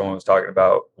Twitter. Someone was talking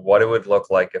about what it would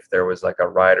look like if there was like a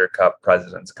Ryder Cup,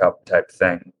 President's Cup type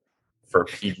thing for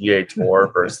PGA Tour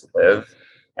versus LIV,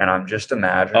 and I'm just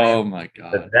imagining. Oh my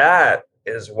god! That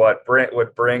is what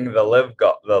would bring the LIV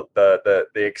golf, the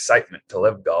excitement to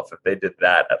LIV Golf if they did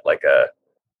that at like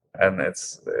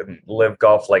it's LIV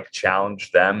Golf like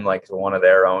challenge them like to one of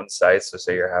their own sites. So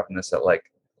say you're having this at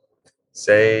like,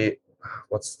 say,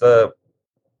 what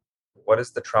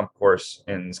is the Trump course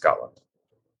in Scotland?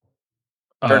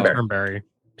 Turnberry.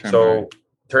 So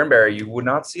Turnberry you would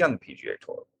not see on the PGA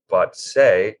Tour, but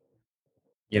say,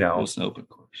 you know,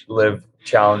 LIV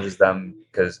challenges them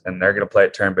and they're going to play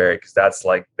at Turnberry because that's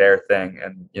like their thing.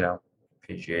 And, you know,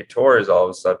 PGA Tour is all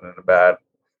of a sudden in a bad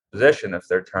position if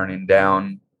they're turning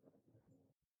down,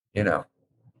 you know,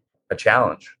 a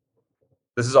challenge.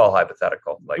 This is all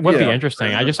hypothetical. Like, it would be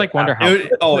interesting. I just like wonder how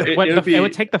it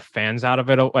would take the fans out of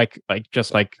it.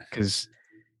 Because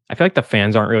I feel like the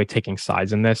fans aren't really taking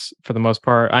sides in this for the most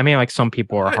part. I mean, like some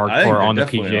people are hardcore on the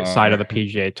PGA side of the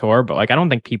PGA Tour, but like I don't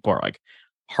think people are like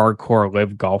hardcore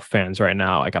LIV Golf fans right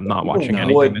now. Like I'm not watching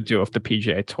anything to do with the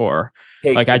PGA Tour.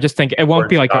 Like I just think it won't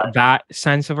be like that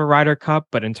sense of a Ryder Cup,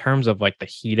 but in terms of like the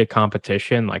heated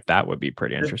competition, like that would be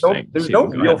pretty interesting. There's no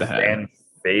real fan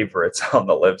favorites on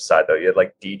the LIV side though. You had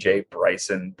like DJ,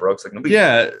 Bryson, Brooks, like nobody.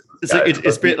 Yeah,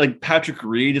 it's like Patrick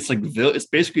Reed. It's like it's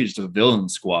basically just a villain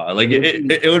squad. Like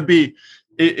it would be.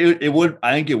 It would.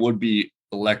 I think it would be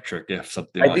electric if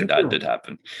something like that did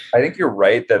happen. I think you're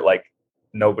right that like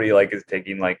nobody like is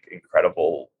taking like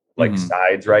incredible like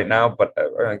sides right now, but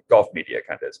golf media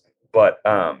kind of is. But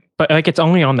like it's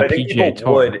only on the PGA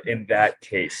Tour. Would in that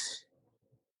case,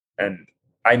 and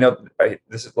I know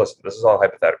this is all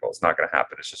hypothetical. It's not going to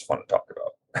happen. It's just fun to talk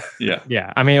about.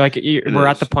 Yeah. I mean, like we're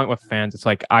at the point with fans. It's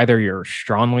like either you're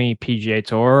strongly PGA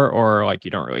Tour or like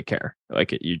you don't really care.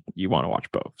 Like you want to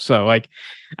watch both. So like,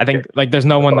 I think like there's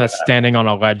no one that's standing on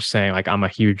a ledge saying like I'm a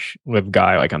huge LIV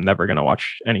guy. Like I'm never gonna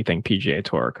watch anything PGA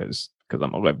Tour because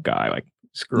I'm a LIV guy. Like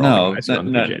screw all the guys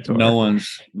on the PGA Tour.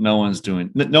 No one's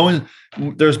doing. No one.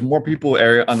 There's more people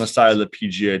on the side of the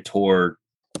PGA Tour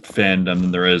fandom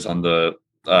than there is on the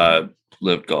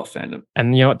LIV golf fandom.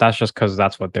 And you know what? That's just because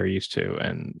that's what they're used to.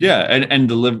 And and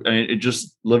the LIV, I mean,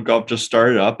 LIV golf just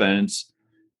started up, and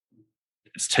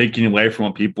it's taking away from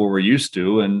what people were used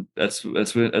to, and that's what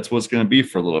it's going to be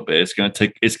for a little bit. It's going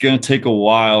to take a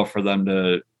while for them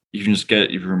to even just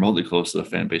get even remotely close to the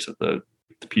fan base of the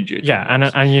PGA. Yeah,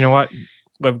 and you know what?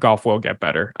 LIV golf will get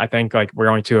better. I think like we're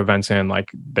only 2 events in, like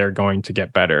they're going to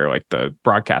get better. Like the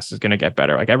broadcast is going to get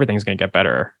better. Like everything's going to get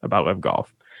better about LIV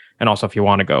golf. And also, if you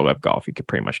want to go LIV golf, you could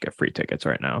pretty much get free tickets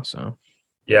right now. So,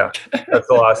 yeah, that's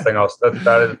the last thing else. That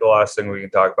is the last thing we can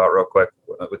talk about real quick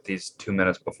with these 2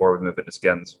 minutes before we move into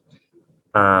skins.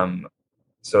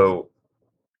 So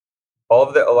a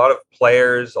lot of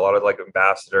players, a lot of like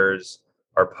ambassadors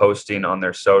are posting on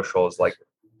their socials like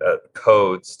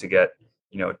codes to get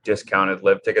discounted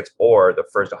LIV tickets, or the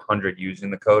first 100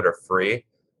 using the code are free.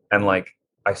 And like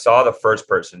I saw the first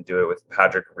person do it with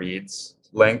Patrick Reed's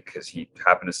link because he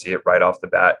happened to see it right off the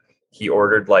bat. He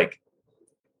ordered like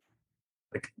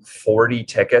 40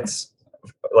 tickets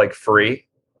like free,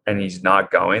 and he's not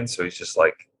going, so he's just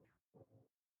like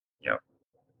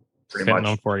pretty much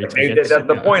on 40 tickets. That's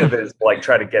the point of it, is like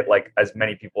try to get like as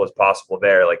many people as possible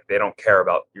there. Like they don't care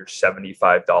about your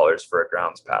 $75 for a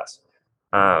grounds pass.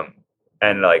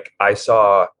 And like I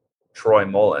saw Troy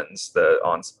Mullins, the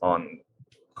on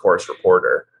course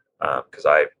reporter, because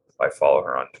I follow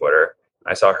her on Twitter.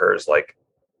 I saw hers like,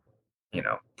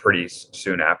 pretty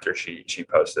soon after she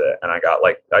posted it, and I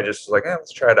just was like,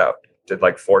 let's try it out. Did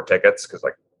like 4 tickets because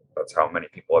like that's how many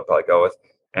people I'd probably go with,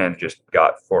 and just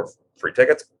got 4 free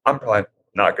tickets. I'm probably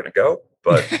not going to go,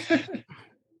 but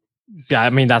yeah, I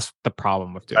mean that's the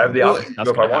problem with doing. I have the option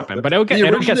that's going to happen, but it'll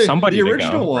get somebody. The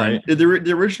original to go, one, right?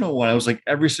 the original one, I was like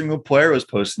every single player was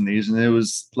posting these, and it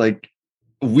was like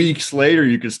weeks later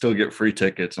you could still get free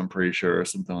tickets. I'm pretty sure, or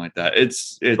something like that.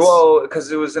 It's well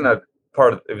because it was in it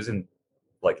was in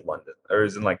like London, or it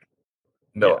was in like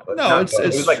it's it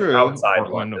was like true. outside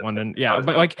London. Yeah,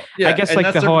 but like I guess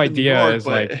like the whole idea is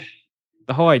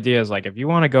like if you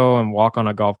want to go and walk on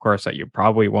a golf course that you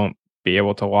probably won't be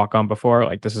able to walk on before,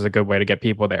 like this is a good way to get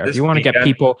people there. If you want to get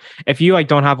people, if you like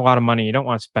don't have a lot of money, you don't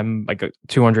want to spend like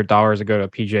 $200 to go to a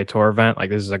PGA Tour event,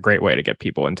 like this is a great way to get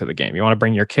people into the game. You want to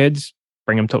bring your kids,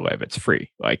 bring them to LIV. It's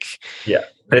free. Like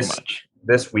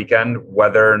this weekend,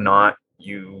 whether or not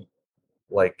you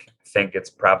like think it's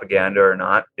propaganda or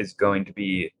not, is going to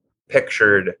be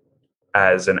pictured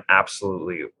as an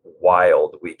absolutely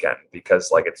wild weekend, because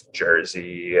like it's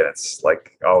Jersey and it's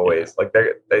like always like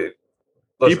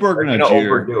people are going to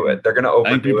overdo it. They're going to overdo it.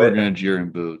 I think people are going to jeer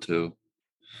and boo too.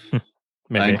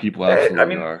 Maybe. I think people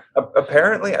absolutely are.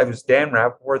 Apparently, I was Dan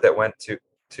Rappaport that went to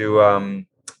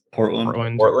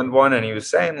Portland one, and he was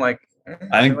saying like,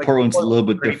 I think Portland's a little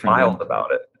bit different. Mild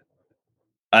about it.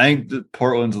 I think that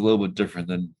Portland's a little bit different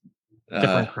than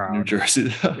different crowd. New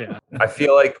Jersey. Yeah, I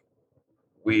feel like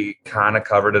we kind of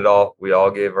covered it all. We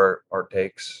all gave our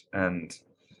takes, and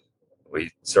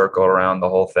we circled around the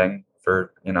whole thing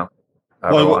for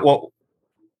Well,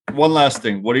 one last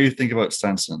thing. What do you think about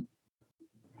Stenson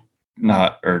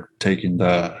going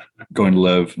to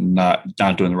LIV, not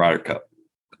doing the Ryder Cup?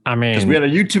 I mean, because we had a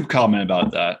YouTube comment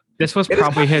about that. This was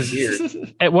probably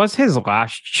it was his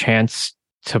last chance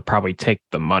to probably take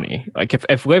the money. Like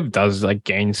if LIV does like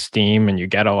gain steam and you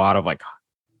get a lot of like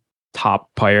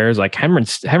top players, like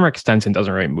Henrik Stenson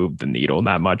doesn't really move the needle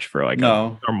that much for like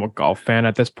a normal golf fan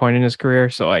at this point in his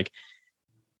career. So like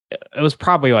it was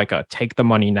probably like a take the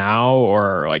money now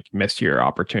or like miss your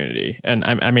opportunity. And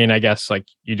I mean, I guess like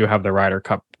you do have the Ryder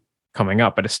Cup coming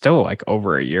up, but it's still like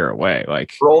over a year away.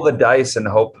 Like roll the dice and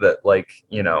hope that like,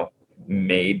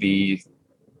 maybe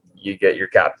you get your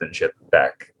captainship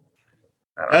back.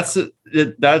 That's the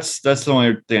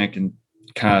only thing I can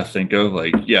kind of think of.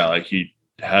 Like, yeah, like he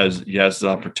has the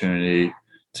opportunity.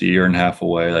 It's a year and a half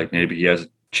away. Like maybe he has a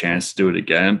chance to do it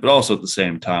again, but also at the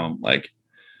same time, I'm like,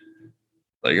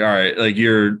 all right, like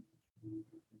you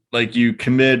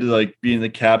committed to like being the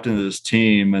captain of this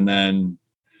team, and then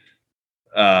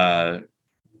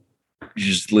you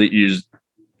just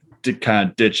kind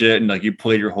of ditch it, and like you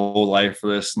played your whole life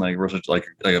for this, and like we're such like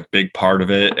a big part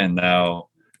of it, and now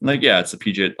like yeah, it's the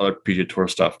PGA Tour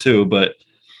stuff too, but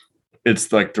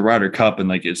it's like the Ryder Cup, and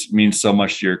like it means so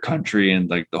much to your country and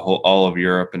like all of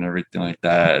Europe and everything like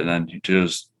that. And then you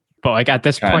just. But like at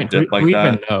this point, who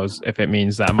even knows if it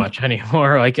means that much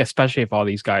anymore? Like, especially if all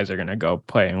these guys are going to go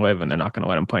play and live, and they're not going to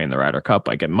let them play in the Ryder Cup.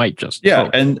 Like, it might just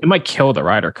and it might kill the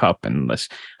Ryder Cup and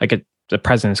the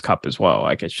President's Cup as well.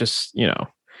 Like, it's just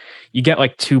you get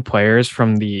like 2 players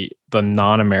from the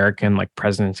non-American like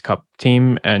President's Cup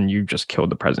team, and you just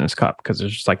killed the President's Cup because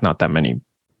there's just like not that many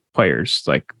players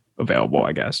like available,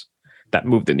 I guess, that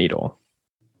move the needle.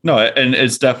 No, and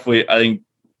it's definitely, I think,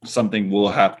 something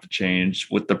will have to change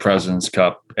with the President's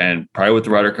Cup and probably with the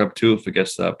Ryder Cup too. If it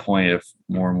gets to that point, if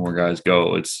more and more guys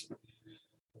go, I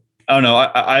don't know.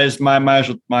 I just my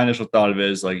initial thought of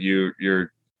it is like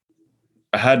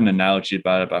I had an analogy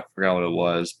about it, but I forgot what it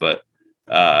was. But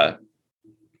I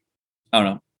don't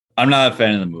know. I'm not a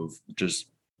fan of the move, just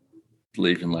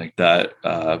leaving like that.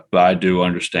 But I do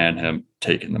understand him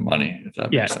taking the money. If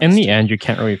that makes sense. In the end, you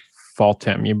can't really fault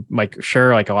him. You like,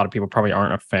 sure, like a lot of people probably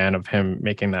aren't a fan of him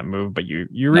making that move, but you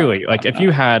really if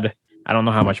you had, I don't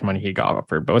know how much money he got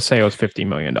offered, but let's say it was $50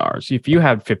 million. If you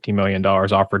had $50 million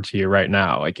offered to you right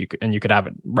now, like you could have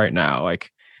it right now,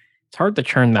 like it's hard to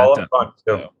churn that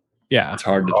down. Yeah, it's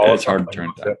hard to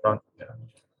turn that. Yeah.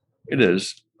 It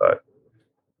is, but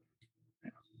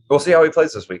we'll see how he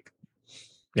plays this week.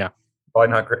 Yeah, probably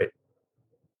not great.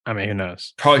 I mean, who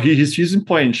knows? Probably he's been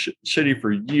playing shitty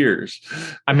for years.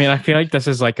 I mean, I feel like this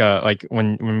is like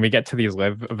when we get to these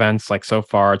live events, like so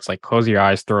far, it's like close your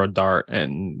eyes, throw a dart,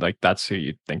 and like that's who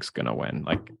you think's gonna win.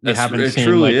 Like we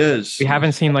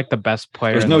haven't seen like the best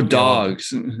player. There's no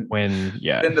dogs win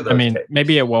yet. I mean,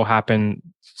 maybe it will happen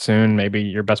soon. Maybe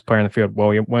your best player in the field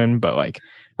will win, but like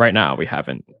right now, we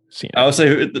haven't seen it. I would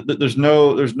say there's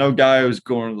no guy who's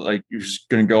going like you're just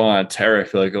gonna go on a tear. I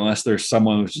feel like unless there's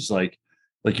someone who's just like,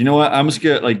 you know what? I'm just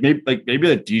gonna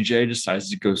maybe a DJ decides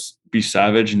to go be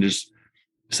savage and just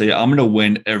say, I'm gonna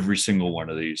win every single one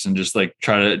of these and just like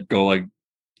try to go like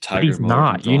Tiger. He's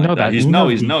not. You know that. He's not.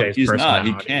 He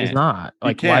can't. He's not.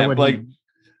 Like, why would he?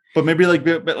 But maybe like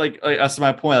that's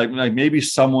my point. Like maybe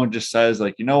someone just says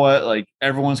like, you know what? Like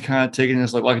everyone's kind of taking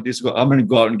this like I'm gonna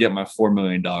go out and get my $4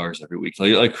 million every week.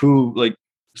 Like who like.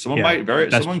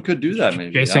 Someone could do that.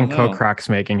 Maybe Jason Kokrak's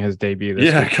making his debut.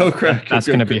 This week. Kokrak. That's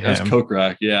going to be him.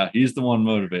 Kokrak. Yeah, he's the one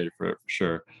motivated for it for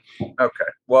sure. Okay,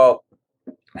 well,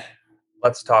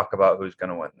 let's talk about who's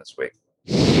going to win this week.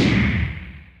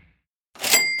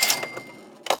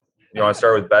 You want to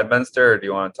start with Bedminster, or do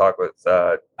you want to talk with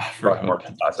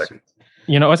Throckmorton Classic?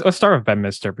 Let's start with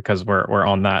Bedminster because we're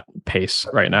on that pace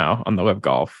right now on the LIV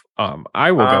Golf.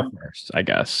 I will go first, I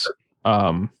guess.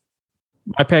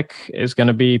 My pick is going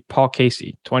to be Paul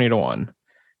Casey, 20-1.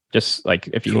 Just like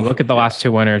if you look at the last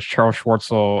 2 winners, Charles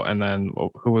Schwartzel and then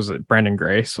who was it, Brandon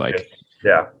Grace? Like,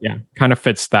 yeah, kind of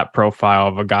fits that profile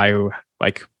of a guy who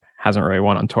like hasn't really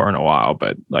won on tour in a while,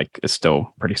 but like is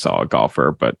still pretty solid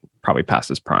golfer, but probably past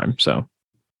his prime. So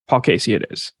Paul Casey, it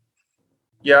is.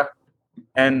 Yeah,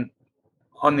 and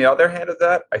on the other hand of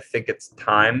that, I think it's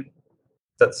time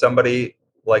that somebody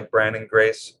like Brandon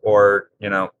Grace or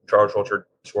Charles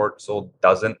Schwartzel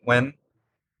doesn't win.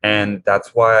 And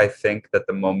that's why I think that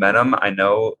the momentum, I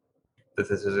know that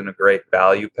this isn't a great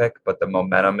value pick, but the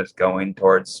momentum is going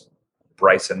towards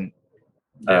Bryson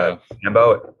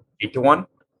DeChambeau at 8-1.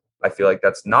 I feel like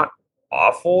that's not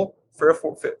awful for a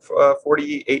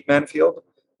 48-man field.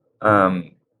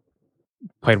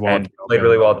 Played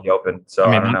really well at the Open. So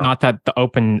I don't know. Not that the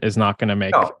Open is not going to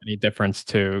make any difference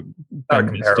to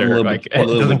Bedminster. Like it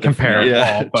doesn't compare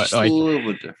at all, but like a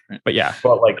little bit different. But yeah,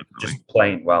 but like just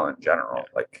playing well in general,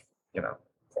 like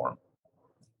form.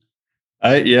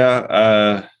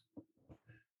 I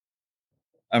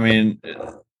mean,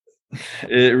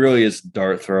 it really is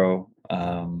dart throw.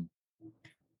 I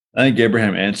think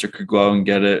Abraham Answer could go out and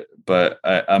get it, but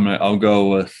I'll go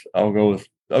with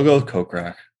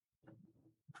Kokrak.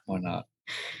 Why not?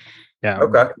 Yeah.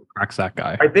 Okay. Kokrak's that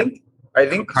guy. I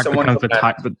think someone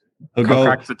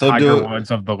Kokrak's the Tiger Woods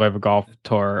of the LIV Golf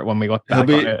Tour when we look back on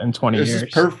it in 20 years. This is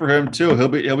perfect for him too. He'll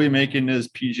be making his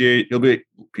PGA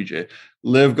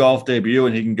LIV Golf debut,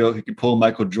 and he can pull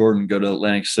Michael Jordan, go to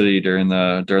Atlantic City during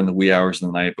the wee hours of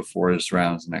the night before his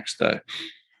rounds the next day.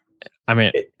 I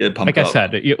mean, like I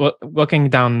said, looking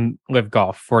down LIV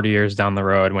Golf 40 years down the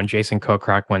road, when Jason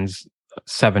Kokrak wins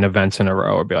 7 events in a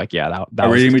row, or be like, yeah, that Are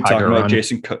was we the gonna be talking Tiger about run.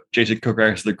 Jason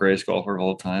Kokrak is the greatest golfer of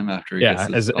all time after he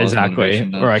gets his, exactly.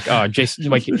 Or like, oh, Jason,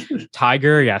 like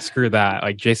Tiger, yeah, screw that.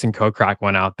 Like Jason Kokrak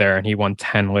went out there and he won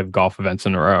 10 live golf events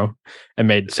in a row and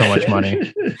made so much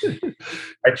money.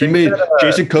 Jason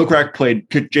Kokrak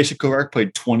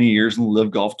played 20 years in the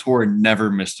live golf tour and never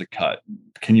missed a cut.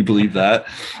 Can you believe that?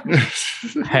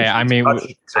 Hey, I mean,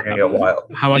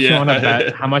 how much you want to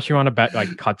bet? How much you want to bet?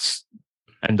 Like cuts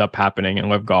end up happening in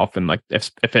live golf, and like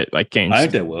if it like gains, I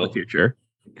think it will. In the future.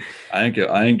 I think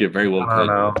it very well. I don't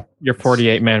know. Your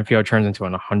 48 man field turns into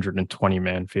an 120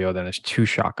 man field, and there's 2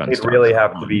 shotguns. They'd really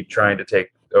have to be trying to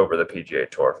take over the PGA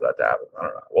Tour for that to happen. I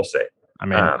don't know. We'll see. I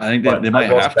mean, I think they might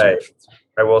have to.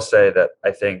 I will say that I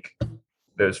think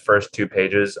those first 2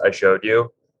 pages I showed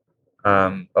you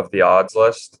of the odds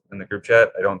list in the group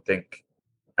chat, I don't think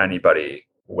anybody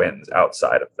wins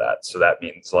outside of that. So that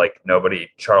means like nobody,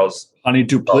 Charles Honey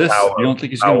Dupliss, you don't think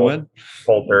he's going to win?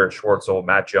 Poulter, Schwartzel,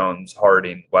 Matt Jones,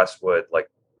 Harding, Westwood, like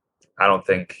I don't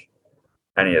think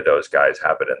any of those guys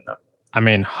have it in them. I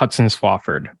mean, Hudson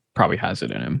Swafford probably has it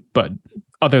in him, but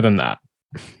other than that,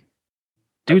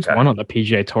 dude's won on the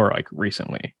PGA Tour like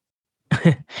recently.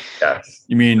 Yes.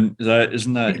 You mean don't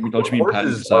you mean Pat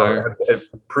Desire have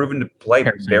proven to play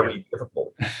very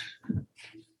difficult?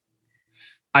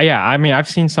 Yeah, I mean, I've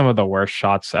seen some of the worst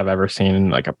shots I've ever seen in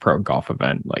like a pro golf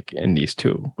event, like in these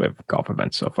 2 live golf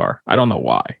events so far. I don't know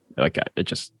why. Like it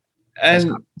just.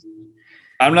 And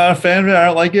I'm not a fan of it. I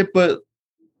don't like it, but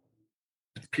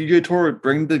PGA Tour would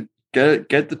bring get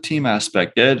the team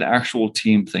aspect, get an actual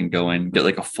team thing going, get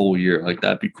like a full year. Like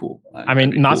that'd be cool. I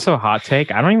mean, not so hot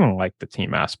take. I don't even like the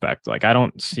team aspect. Like I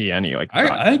don't see any like.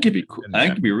 I think it'd be cool. I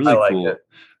think it'd be really cool. It.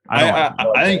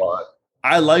 I think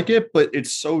I like it, but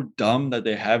it's so dumb that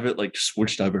they have it like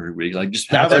switched up every week. Like just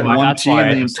have like one team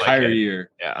the entire year.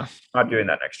 Yeah, not doing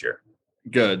that next year.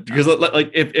 Good, because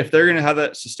like if they're gonna have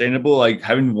that sustainable, like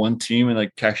having one team and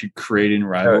like actually creating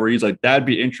rivalries, like that'd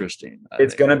be interesting.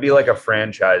 It's gonna be like a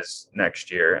franchise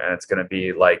next year, and it's gonna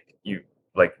be like you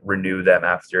like renew them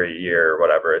after a year or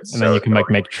whatever. And then you can like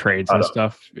make trades and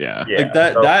stuff. Yeah,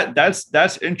 like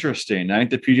that's interesting. I think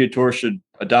the PGA Tour should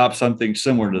adopt something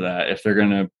similar to that if they're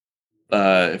gonna.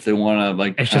 If they want to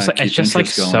like, it's just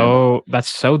like going. So that's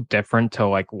so different to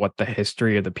like what the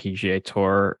history of the PGA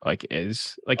Tour like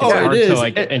is. Like it's hard to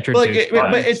like introduce.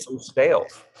 But it's so stale.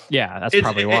 Yeah, that's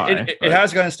probably why it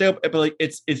has gotten stale. But like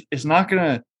it's not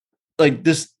gonna like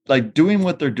this. Like doing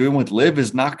what they're doing with LIV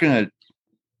is not gonna.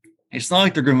 It's not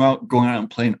like they're going out and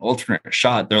playing alternate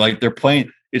shot. They're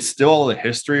playing. It's still all the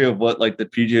history of what like the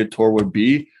PGA Tour would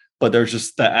be. But there's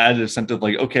just the added incentive,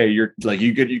 like, okay, you're like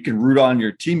you can root on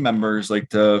your team members, like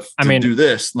to do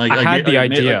this. Like I had the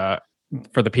idea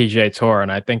for the PGA Tour,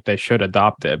 and I think they should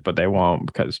adopt it, but they won't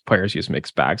because players use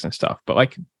mixed bags and stuff. But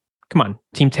like, come on,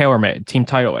 team TaylorMade, team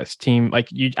Titleist, team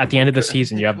like you at the end of the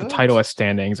season, you have the Titleist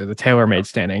standings or the TaylorMade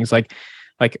standings. Like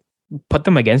put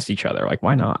them against each other. Like,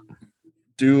 why not?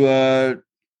 Do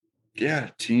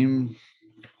team.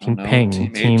 Ping,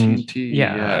 team,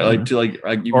 yeah, like to like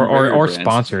or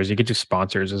sponsors. You could do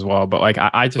sponsors as well, but like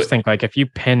I just think like if you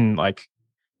pin like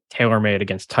TaylorMade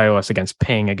against Titleist against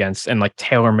Ping against and like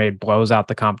TaylorMade blows out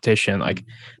the competition, like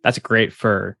that's great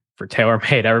for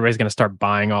TaylorMade. Everybody's gonna start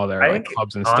buying all their like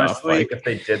clubs and honestly, stuff. Like if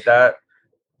they did that,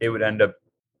 it would end up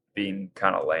being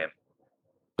kind of lame.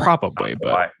 Probably,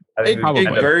 but it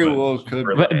very well could.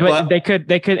 But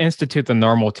they could institute the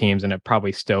normal teams, and it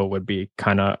probably still would be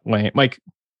kind of lame. Like.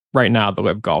 Right now, the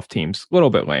LIV golf team's a little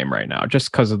bit lame right now, just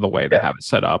because of the way they have it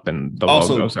set up, and the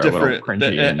also logos are a little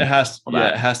cringy. It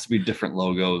has to be different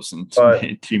logos and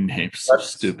team names.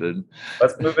 Stupid.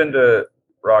 Let's move into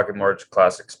Rocket Mortgage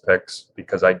Classics picks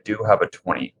because I do have a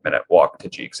 20-minute walk to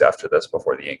Jeeks after this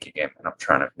before the Yankee game, and I'm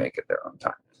trying to make it there on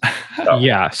time.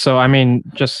 So I mean,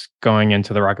 just going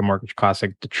into the Rocket Mortgage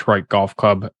Classic Detroit Golf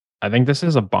Club. I think this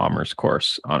is a bomber's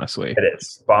course, honestly. It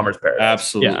is. Bomber's paradise.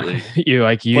 Absolutely.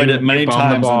 Yeah. you played it many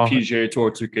times on PGA Tour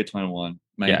 2K21.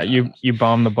 You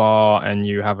bomb the ball and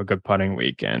you have a good putting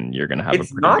week and you're going to have a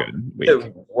pretty good week. It's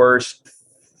not the worst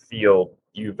field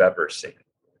you've ever seen.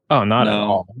 Oh, not at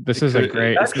all. This is a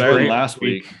great. It's better than last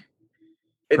week.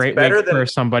 It's great better week than for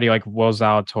somebody like Will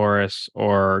Zalatoris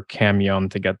or Cam Young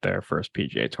to get their first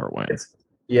PGA Tour win.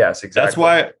 Yes, exactly. That's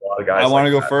why I want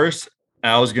to go first.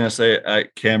 I was gonna say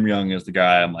Cam Young is the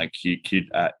guy. I'm like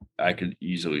I could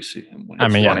easily see him win. I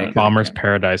mean, Bomber's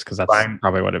Paradise because that's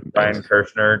probably what it. Brian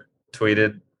Kirshner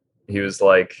tweeted. He was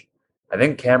like, "I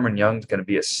think Cameron Young's gonna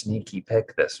be a sneaky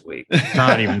pick this week."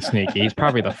 Not even sneaky. He's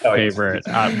probably the favorite.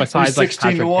 Besides, like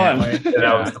 16-1.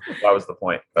 That was the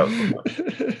point.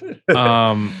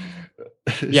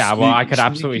 Yeah, well, I could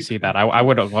absolutely see that. I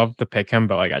would have loved to pick him,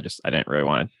 but like I didn't really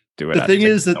want to do it. The thing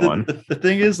is that the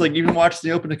thing is, like, even watching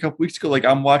the Open a couple weeks ago, like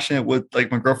I'm watching it with like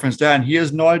my girlfriend's dad, and he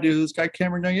has no idea who this guy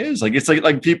Cameron Young is. Like it's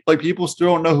like people still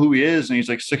don't know who he is, and he's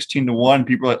like 16-1.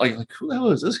 People are like who the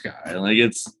hell is this guy? And like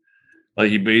it's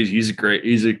like he's a great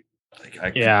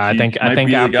I think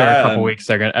after a couple weeks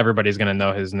everybody's gonna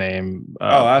know his name.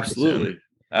 Oh, absolutely.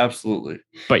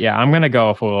 But yeah, I'm gonna go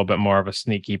with a little bit more of a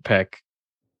sneaky pick.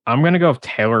 I'm gonna go with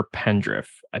Taylor Pendriff.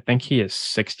 I think he is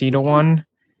 60-1.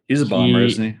 He's a bomber,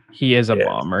 isn't he? He is a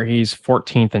bomber. He's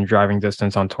 14th in driving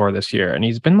distance on tour this year, and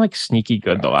he's been like sneaky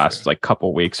good the last like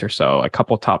couple weeks or so. A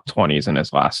couple top 20s in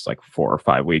his last like 4 or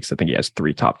 5 weeks. I think he has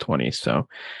 3 top 20s. So,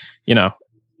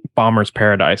 bomber's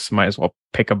paradise. Might as well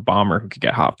pick a bomber who could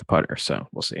get hot off the putter. So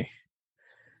we'll see.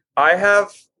 I'll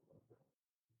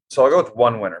go with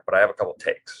one winner, but I have a couple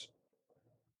takes.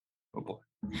 Oh boy.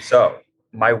 So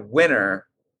my winner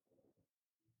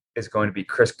is going to be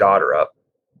Chris Dotterup.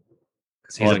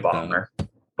 He's a bomber,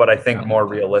 but I think more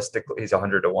realistically, he's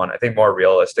 100-1. I think more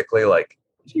realistically, like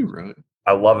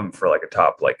I love him for like a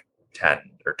top like 10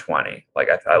 or 20. Like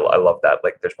I love that.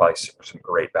 Like there's probably some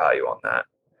great value on that.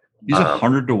 He's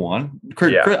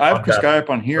 100-1. I have Chris Guy up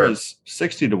on here as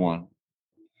 60-1.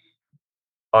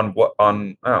 On what?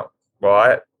 I'm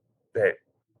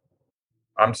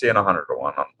seeing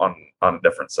 100-1 on a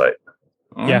different site.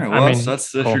 Yeah, right, well, that's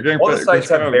cool. All the sites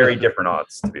have very different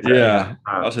odds. To be fair, yeah.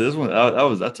 I'll say this one.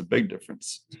 That's a big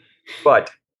difference. But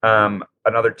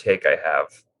another take I have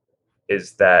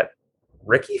is that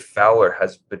Ricky Fowler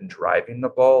has been driving the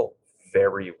ball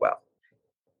very well.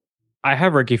 I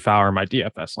have Ricky Fowler in my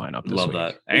DFS lineup this week.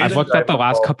 That. I've looked at the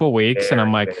last couple of weeks, and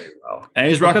I'm like, and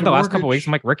he's rocking the last couple of weeks.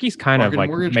 I'm like, Ricky's kind of like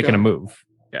making a move.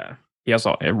 Yeah. He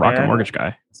also a rocket mortgage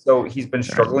guy. So he's been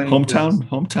struggling.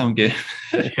 Hometown game.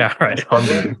 Yeah, right.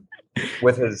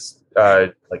 With his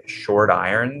like short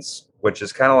irons, which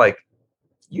is kind of like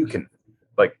you can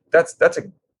like that's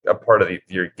a part of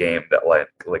your game that like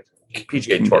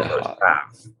PGA Tour players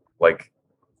have. Like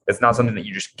it's not something that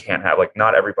you just can't have. Like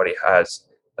not everybody has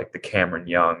like the Cameron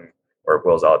Young or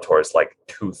Will Zalatoris like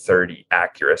 230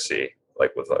 accuracy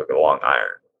like with like a long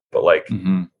iron. But like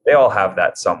they all have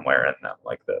that somewhere in them,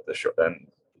 like the short, and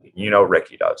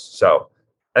Ricky does. So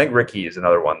I think Ricky is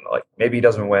another one. Like maybe he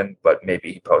doesn't win, but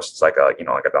maybe he posts like a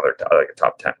another like a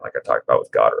top 10, like I talked about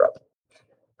with Goddard.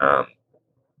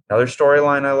 Another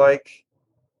storyline I like,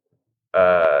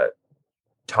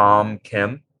 Tom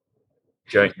Kim,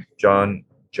 John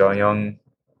Young.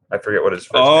 I forget what his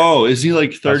first name is he like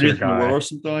 30th in the world or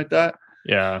something like that?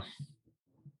 Yeah.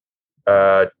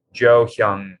 Joe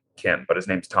Hyung Kim, but his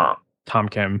name's Tom. Tom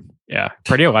Kim. Yeah.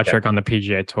 Pretty electric on the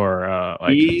PGA Tour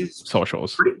he's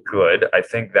socials. Pretty good. I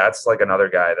think that's like another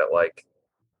guy that like,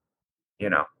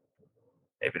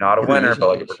 maybe not a winner, but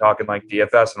like if we're talking like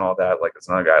DFS and all that, like it's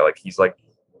another guy, like he's like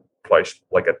priced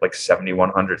like at like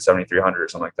 7,100, 7,300 or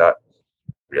something like that.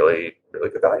 Really, really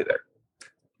good value there.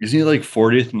 Isn't he like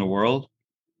 40th in the world?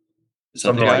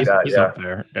 Something like that. He's up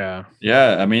there. Yeah.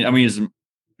 Yeah. I mean, he's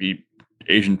the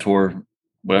Asian Tour,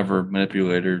 whatever,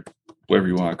 manipulator, whatever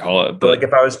you want to call it. But like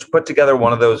if I was to put together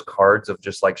one of those cards of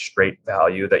just like straight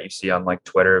value that you see on like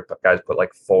Twitter, but guys put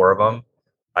like 4 of them,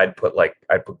 I'd put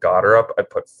Goddard up, I'd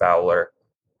put Fowler,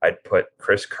 I'd put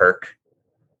Chris Kirk.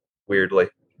 Weirdly.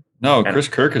 No, Chris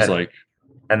Kirk is like.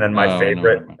 And then my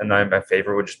favorite, and then my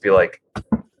favorite would just be like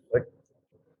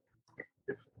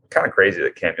kind of crazy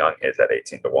that Cam Young is at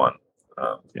 18-1.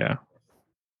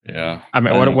 Yeah. I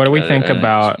mean, what do we think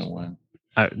about?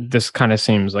 This kind of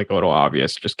seems like a little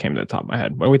obvious. Just came to the top of my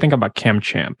head. What do we think about Cam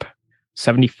Champ?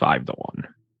 75-1.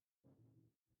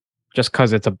 Just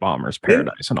because it's a bomber's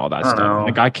paradise and all that stuff.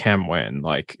 The guy can win.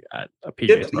 Like at a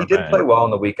PGA he did play well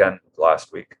on the weekend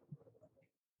last week.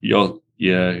 Yeah.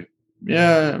 I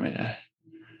mean,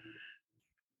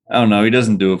 I don't know. He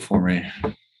doesn't do it for me.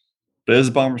 But it's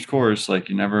a bomber's course. Like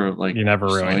you never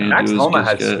really. Max Homa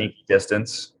has sneaky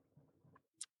distance.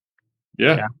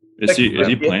 Yeah. Is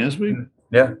he playing this week?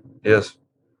 Yeah, he is.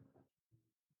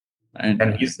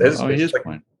 And he is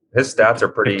playing. His stats are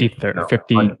pretty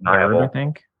 50 undeniable. I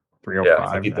think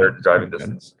 305. 53rd driving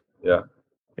distance. Yeah.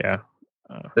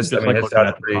 His stats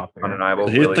are pretty undeniable.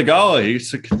 He hit the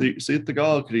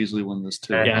Gala could easily win this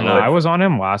too. Yeah, I was on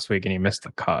him last week and he missed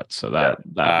the cut, so that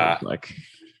was like.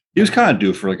 He was kind of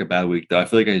due for like a bad week, though. I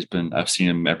feel like I've seen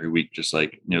him every week, just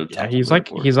like he's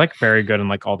like very good in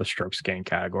like all the strokes gain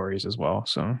categories as well.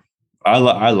 So I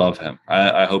love him.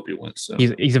 I hope he wins. So.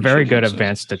 He's a very good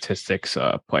advanced statistics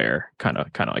player, kind of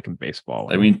like in baseball.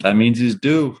 I mean, that means he's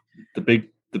due the big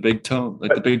tone,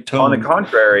 like the big tone. On the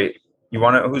contrary, you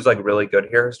want to who's like really good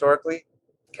here historically?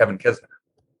 Kevin Kisner.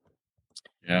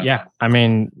 Yeah. I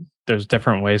mean, there's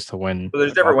different ways to win. So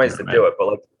there's different ways to do it, but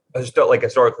like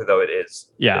historically though, it is.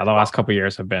 Yeah, the last couple of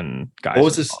years have been guys. What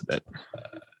was this?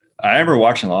 I remember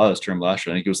watching a lot of this tournament last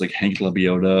year. I think it was like Hank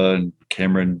Labiota and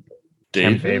Cameron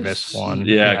Davis won.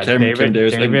 Yeah, Cameron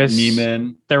Davis, like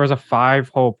Neiman. There was a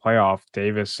 5-hole playoff.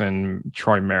 Davis and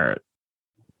Troy Merritt.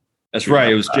 That's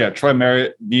right. It was Troy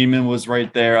Merritt. Neiman was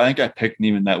right there. I think I picked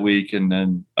Neiman that week, and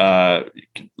then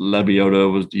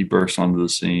Labiota he burst onto the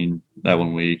scene that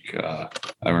one week. I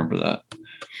remember that.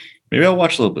 Maybe I'll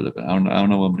watch a little bit of it. I don't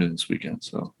know what I'm doing this weekend.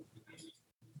 So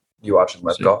you watching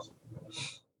LIV golf?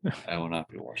 I will not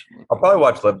be watching LIV. I'll probably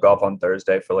watch LIV golf on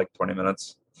Thursday for like 20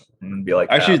 minutes and be like.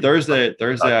 Actually, Thursday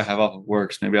I have off of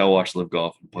work, so maybe I'll watch LIV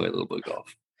golf and play a little bit of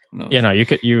golf. Yeah, no,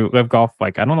 you LIV golf.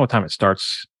 Like I don't know what time it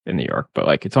starts in New York, but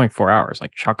like it's only 4 hours.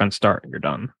 Like shotgun start, and you're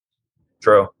done.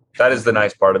 True. That is the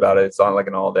nice part about it. It's not like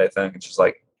an all day thing. It's just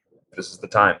like this is the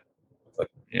time. Like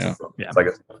it's like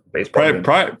a baseball.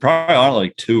 Probably on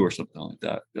like 2 or something like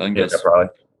that. I think that's probably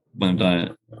when I've done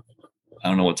it. I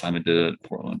don't know what time I did it in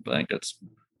Portland, but I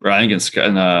think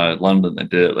in London they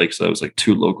did it like so it was like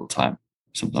 2 local time,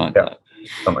 something like that.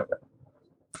 Something like that.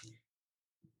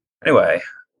 Anyway,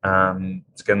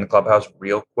 let's get in the clubhouse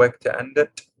real quick to end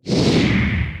it.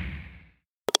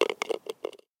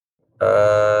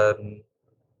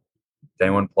 Did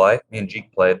anyone play? Me and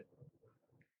Jeek played.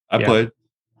 I played.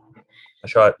 I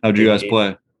shot. How'd you guys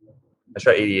play? I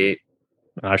shot 88.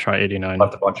 I shot 89.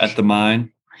 Left a bunch at the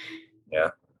mine.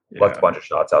 Left a bunch of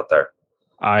shots out there.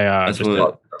 I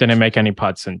didn't make any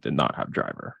putts and did not have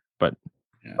driver. But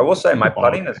I will say my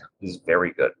putting is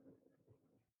very good.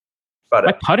 But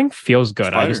my putting feels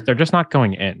good. They're just not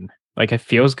going in. Like it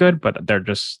feels good, but they're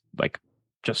just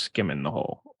skimming the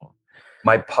hole.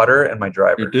 My putter and my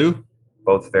driver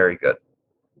both very good.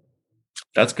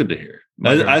 That's good to hear.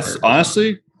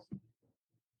 Honestly,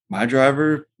 my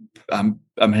driver, I'm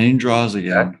hitting draws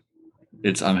again.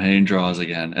 I'm hitting draws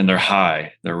again, and they're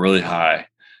high. They're really high.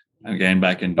 I'm getting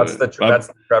back into it. That's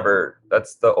Trevor.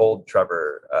 That's the old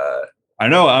Trevor. I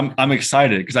know. I'm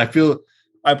excited because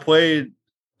I played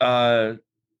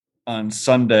on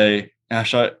Sunday and I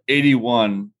shot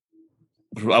 81.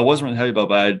 I wasn't really happy about,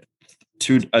 but I had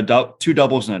two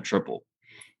doubles and a triple.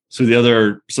 So the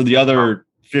other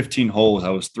 15 holes, I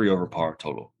was 3 over par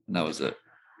total, and that was it.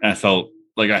 And I felt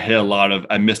like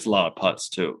I missed a lot of putts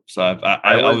too. So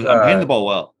I'm hitting the ball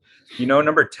well.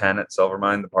 Number 10 at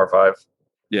Silvermine, the par 5.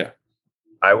 Yeah,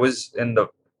 I was in the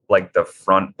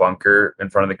front bunker in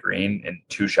front of the green in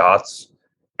 2 shots,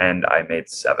 and I made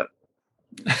 7.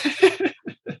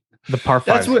 The par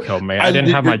 5 killed me. I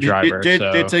didn't have my driver. Did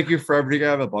it take you forever to get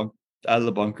out of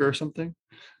the bunker or something?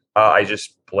 I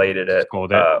just bladed it over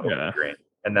the green,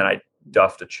 and then I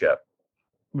duffed a chip.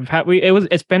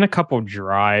 It's been a couple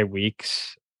dry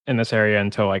weeks in this area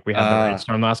until we had the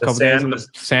rainstorm the last couple days, and the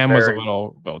sand was a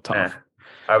little tough.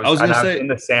 I was in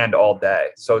the sand all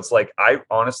day, so it's like I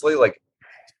honestly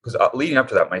because leading up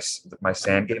to that, my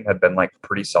sand game had been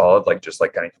pretty solid, just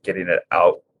kind of getting it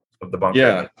out of the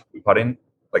bunker, putting,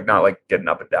 not getting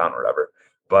up and down or whatever.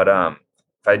 But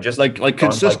if I just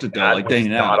consistent though,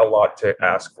 danging out, not a lot to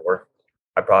ask for.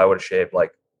 I probably would have shaved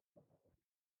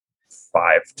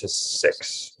 5 to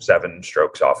 6, 7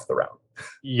 strokes off the round.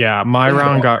 Yeah, my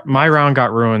round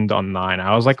got ruined on 9.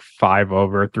 I was 5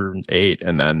 over through 8,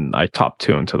 and then I topped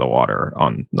 2 into the water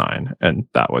on 9, and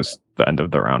that was the end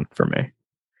of the round for me.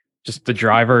 Just the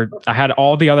driver, I had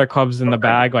all the other clubs in the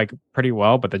bag pretty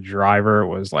well, but the driver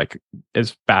was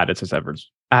as bad as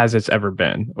it's ever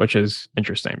been, which is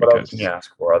interesting because you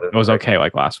ask for other it was okay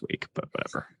last week, but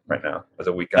whatever. Right now, as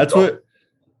a weekend, that's what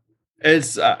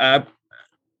it's.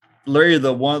 Larry,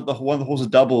 one of the holes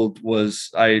that doubled was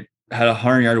I had a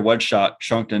 100-yard wedge shot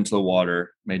chunked into the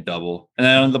water, made double, and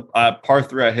then on the par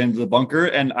 3 I hit into the bunker,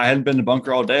 and I hadn't been in the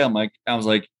bunker all day. I was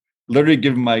literally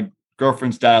giving my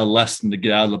girlfriend's dad a lesson to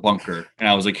get out of the bunker, and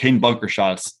I was hitting bunker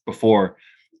shots before,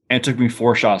 and it took me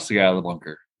 4 shots to get out of the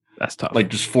bunker. That's tough.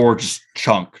 Just 4, just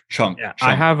chunk. Yeah,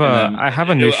 I have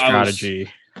a new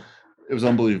strategy. It was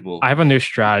unbelievable. I have a new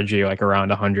strategy around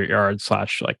 100 yards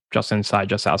 / just inside,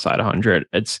 just outside 100.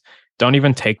 It's don't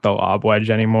even take the lob wedge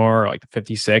anymore, the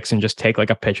 56, and just take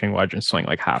a pitching wedge and swing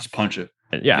half. Just punch it.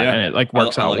 Yeah, and it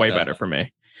works out way better for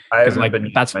me. Because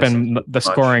that's been the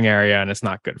scoring area, and it's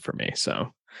not good for me.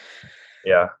 So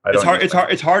yeah, it's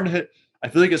hard to hit. I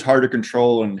feel like it's hard to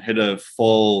control and hit a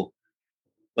full.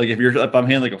 If I'm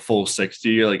hitting a full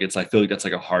 60, I feel like that's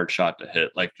a hard shot to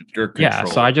hit.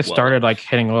 So I just started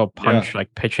hitting a little punch,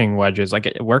 pitching wedges.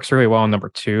 It works really well on number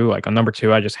 2. On number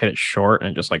 2, I just hit it short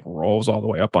and it just rolls all the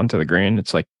way up onto the green.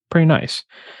 It's pretty nice.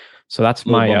 So that's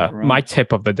my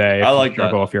tip of the day. If I like you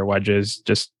struggle with your wedges,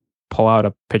 just pull out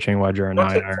a pitching wedge or a Don't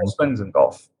 9 take iron. full swings in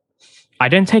golf. I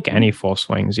didn't take any full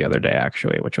swings the other day,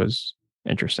 actually, which was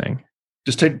interesting.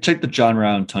 Just take the John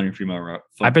Round, Tony Freeman route.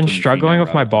 I've been struggling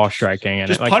with my ball striking, and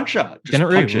just punch out. Just didn't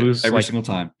really lose every single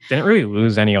time. Didn't really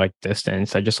lose any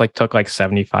distance. I just took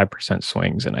 75%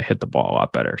 swings, and I hit the ball a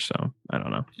lot better. So I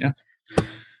don't know. Yeah,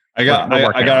 I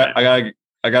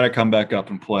got to come back up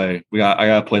and play. I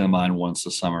got to play the mine once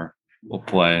this summer. We'll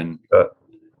play and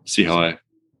see how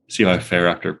I fare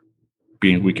after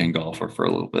being a weekend golfer for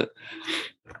a little bit.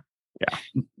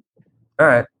 Yeah. All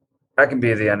right. That can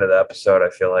be the end of the episode.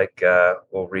 I feel like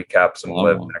we'll recap some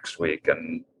LIV next week,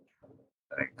 and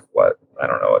I think I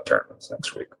don't know what tournaments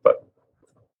next week, but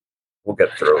we'll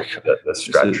get through the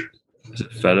stretch. Is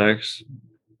it FedEx?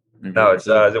 No, is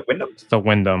it Wyndham? It's the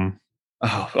Wyndham.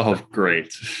 Oh,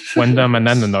 great. Wyndham and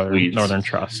then the Northern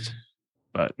Trust.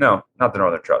 But no, not the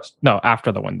Northern Trust. No,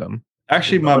 after the Wyndham.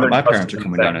 Actually, my parents are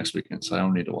coming down next weekend, so I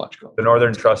don't need to watch golf. The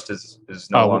Northern Trust is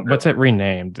no longer. What's it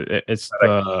renamed? It's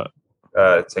the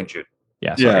St. Jude.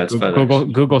 Yeah, it's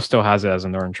Google still has it as a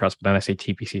Northern Trust, but then I say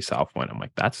TPC Southwind. I'm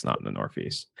like, that's not in the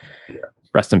Northeast. Yeah.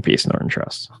 Rest in peace, Northern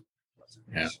Trust.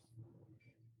 Yeah.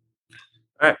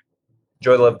 All right.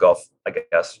 Enjoy the LIV golf, I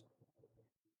guess.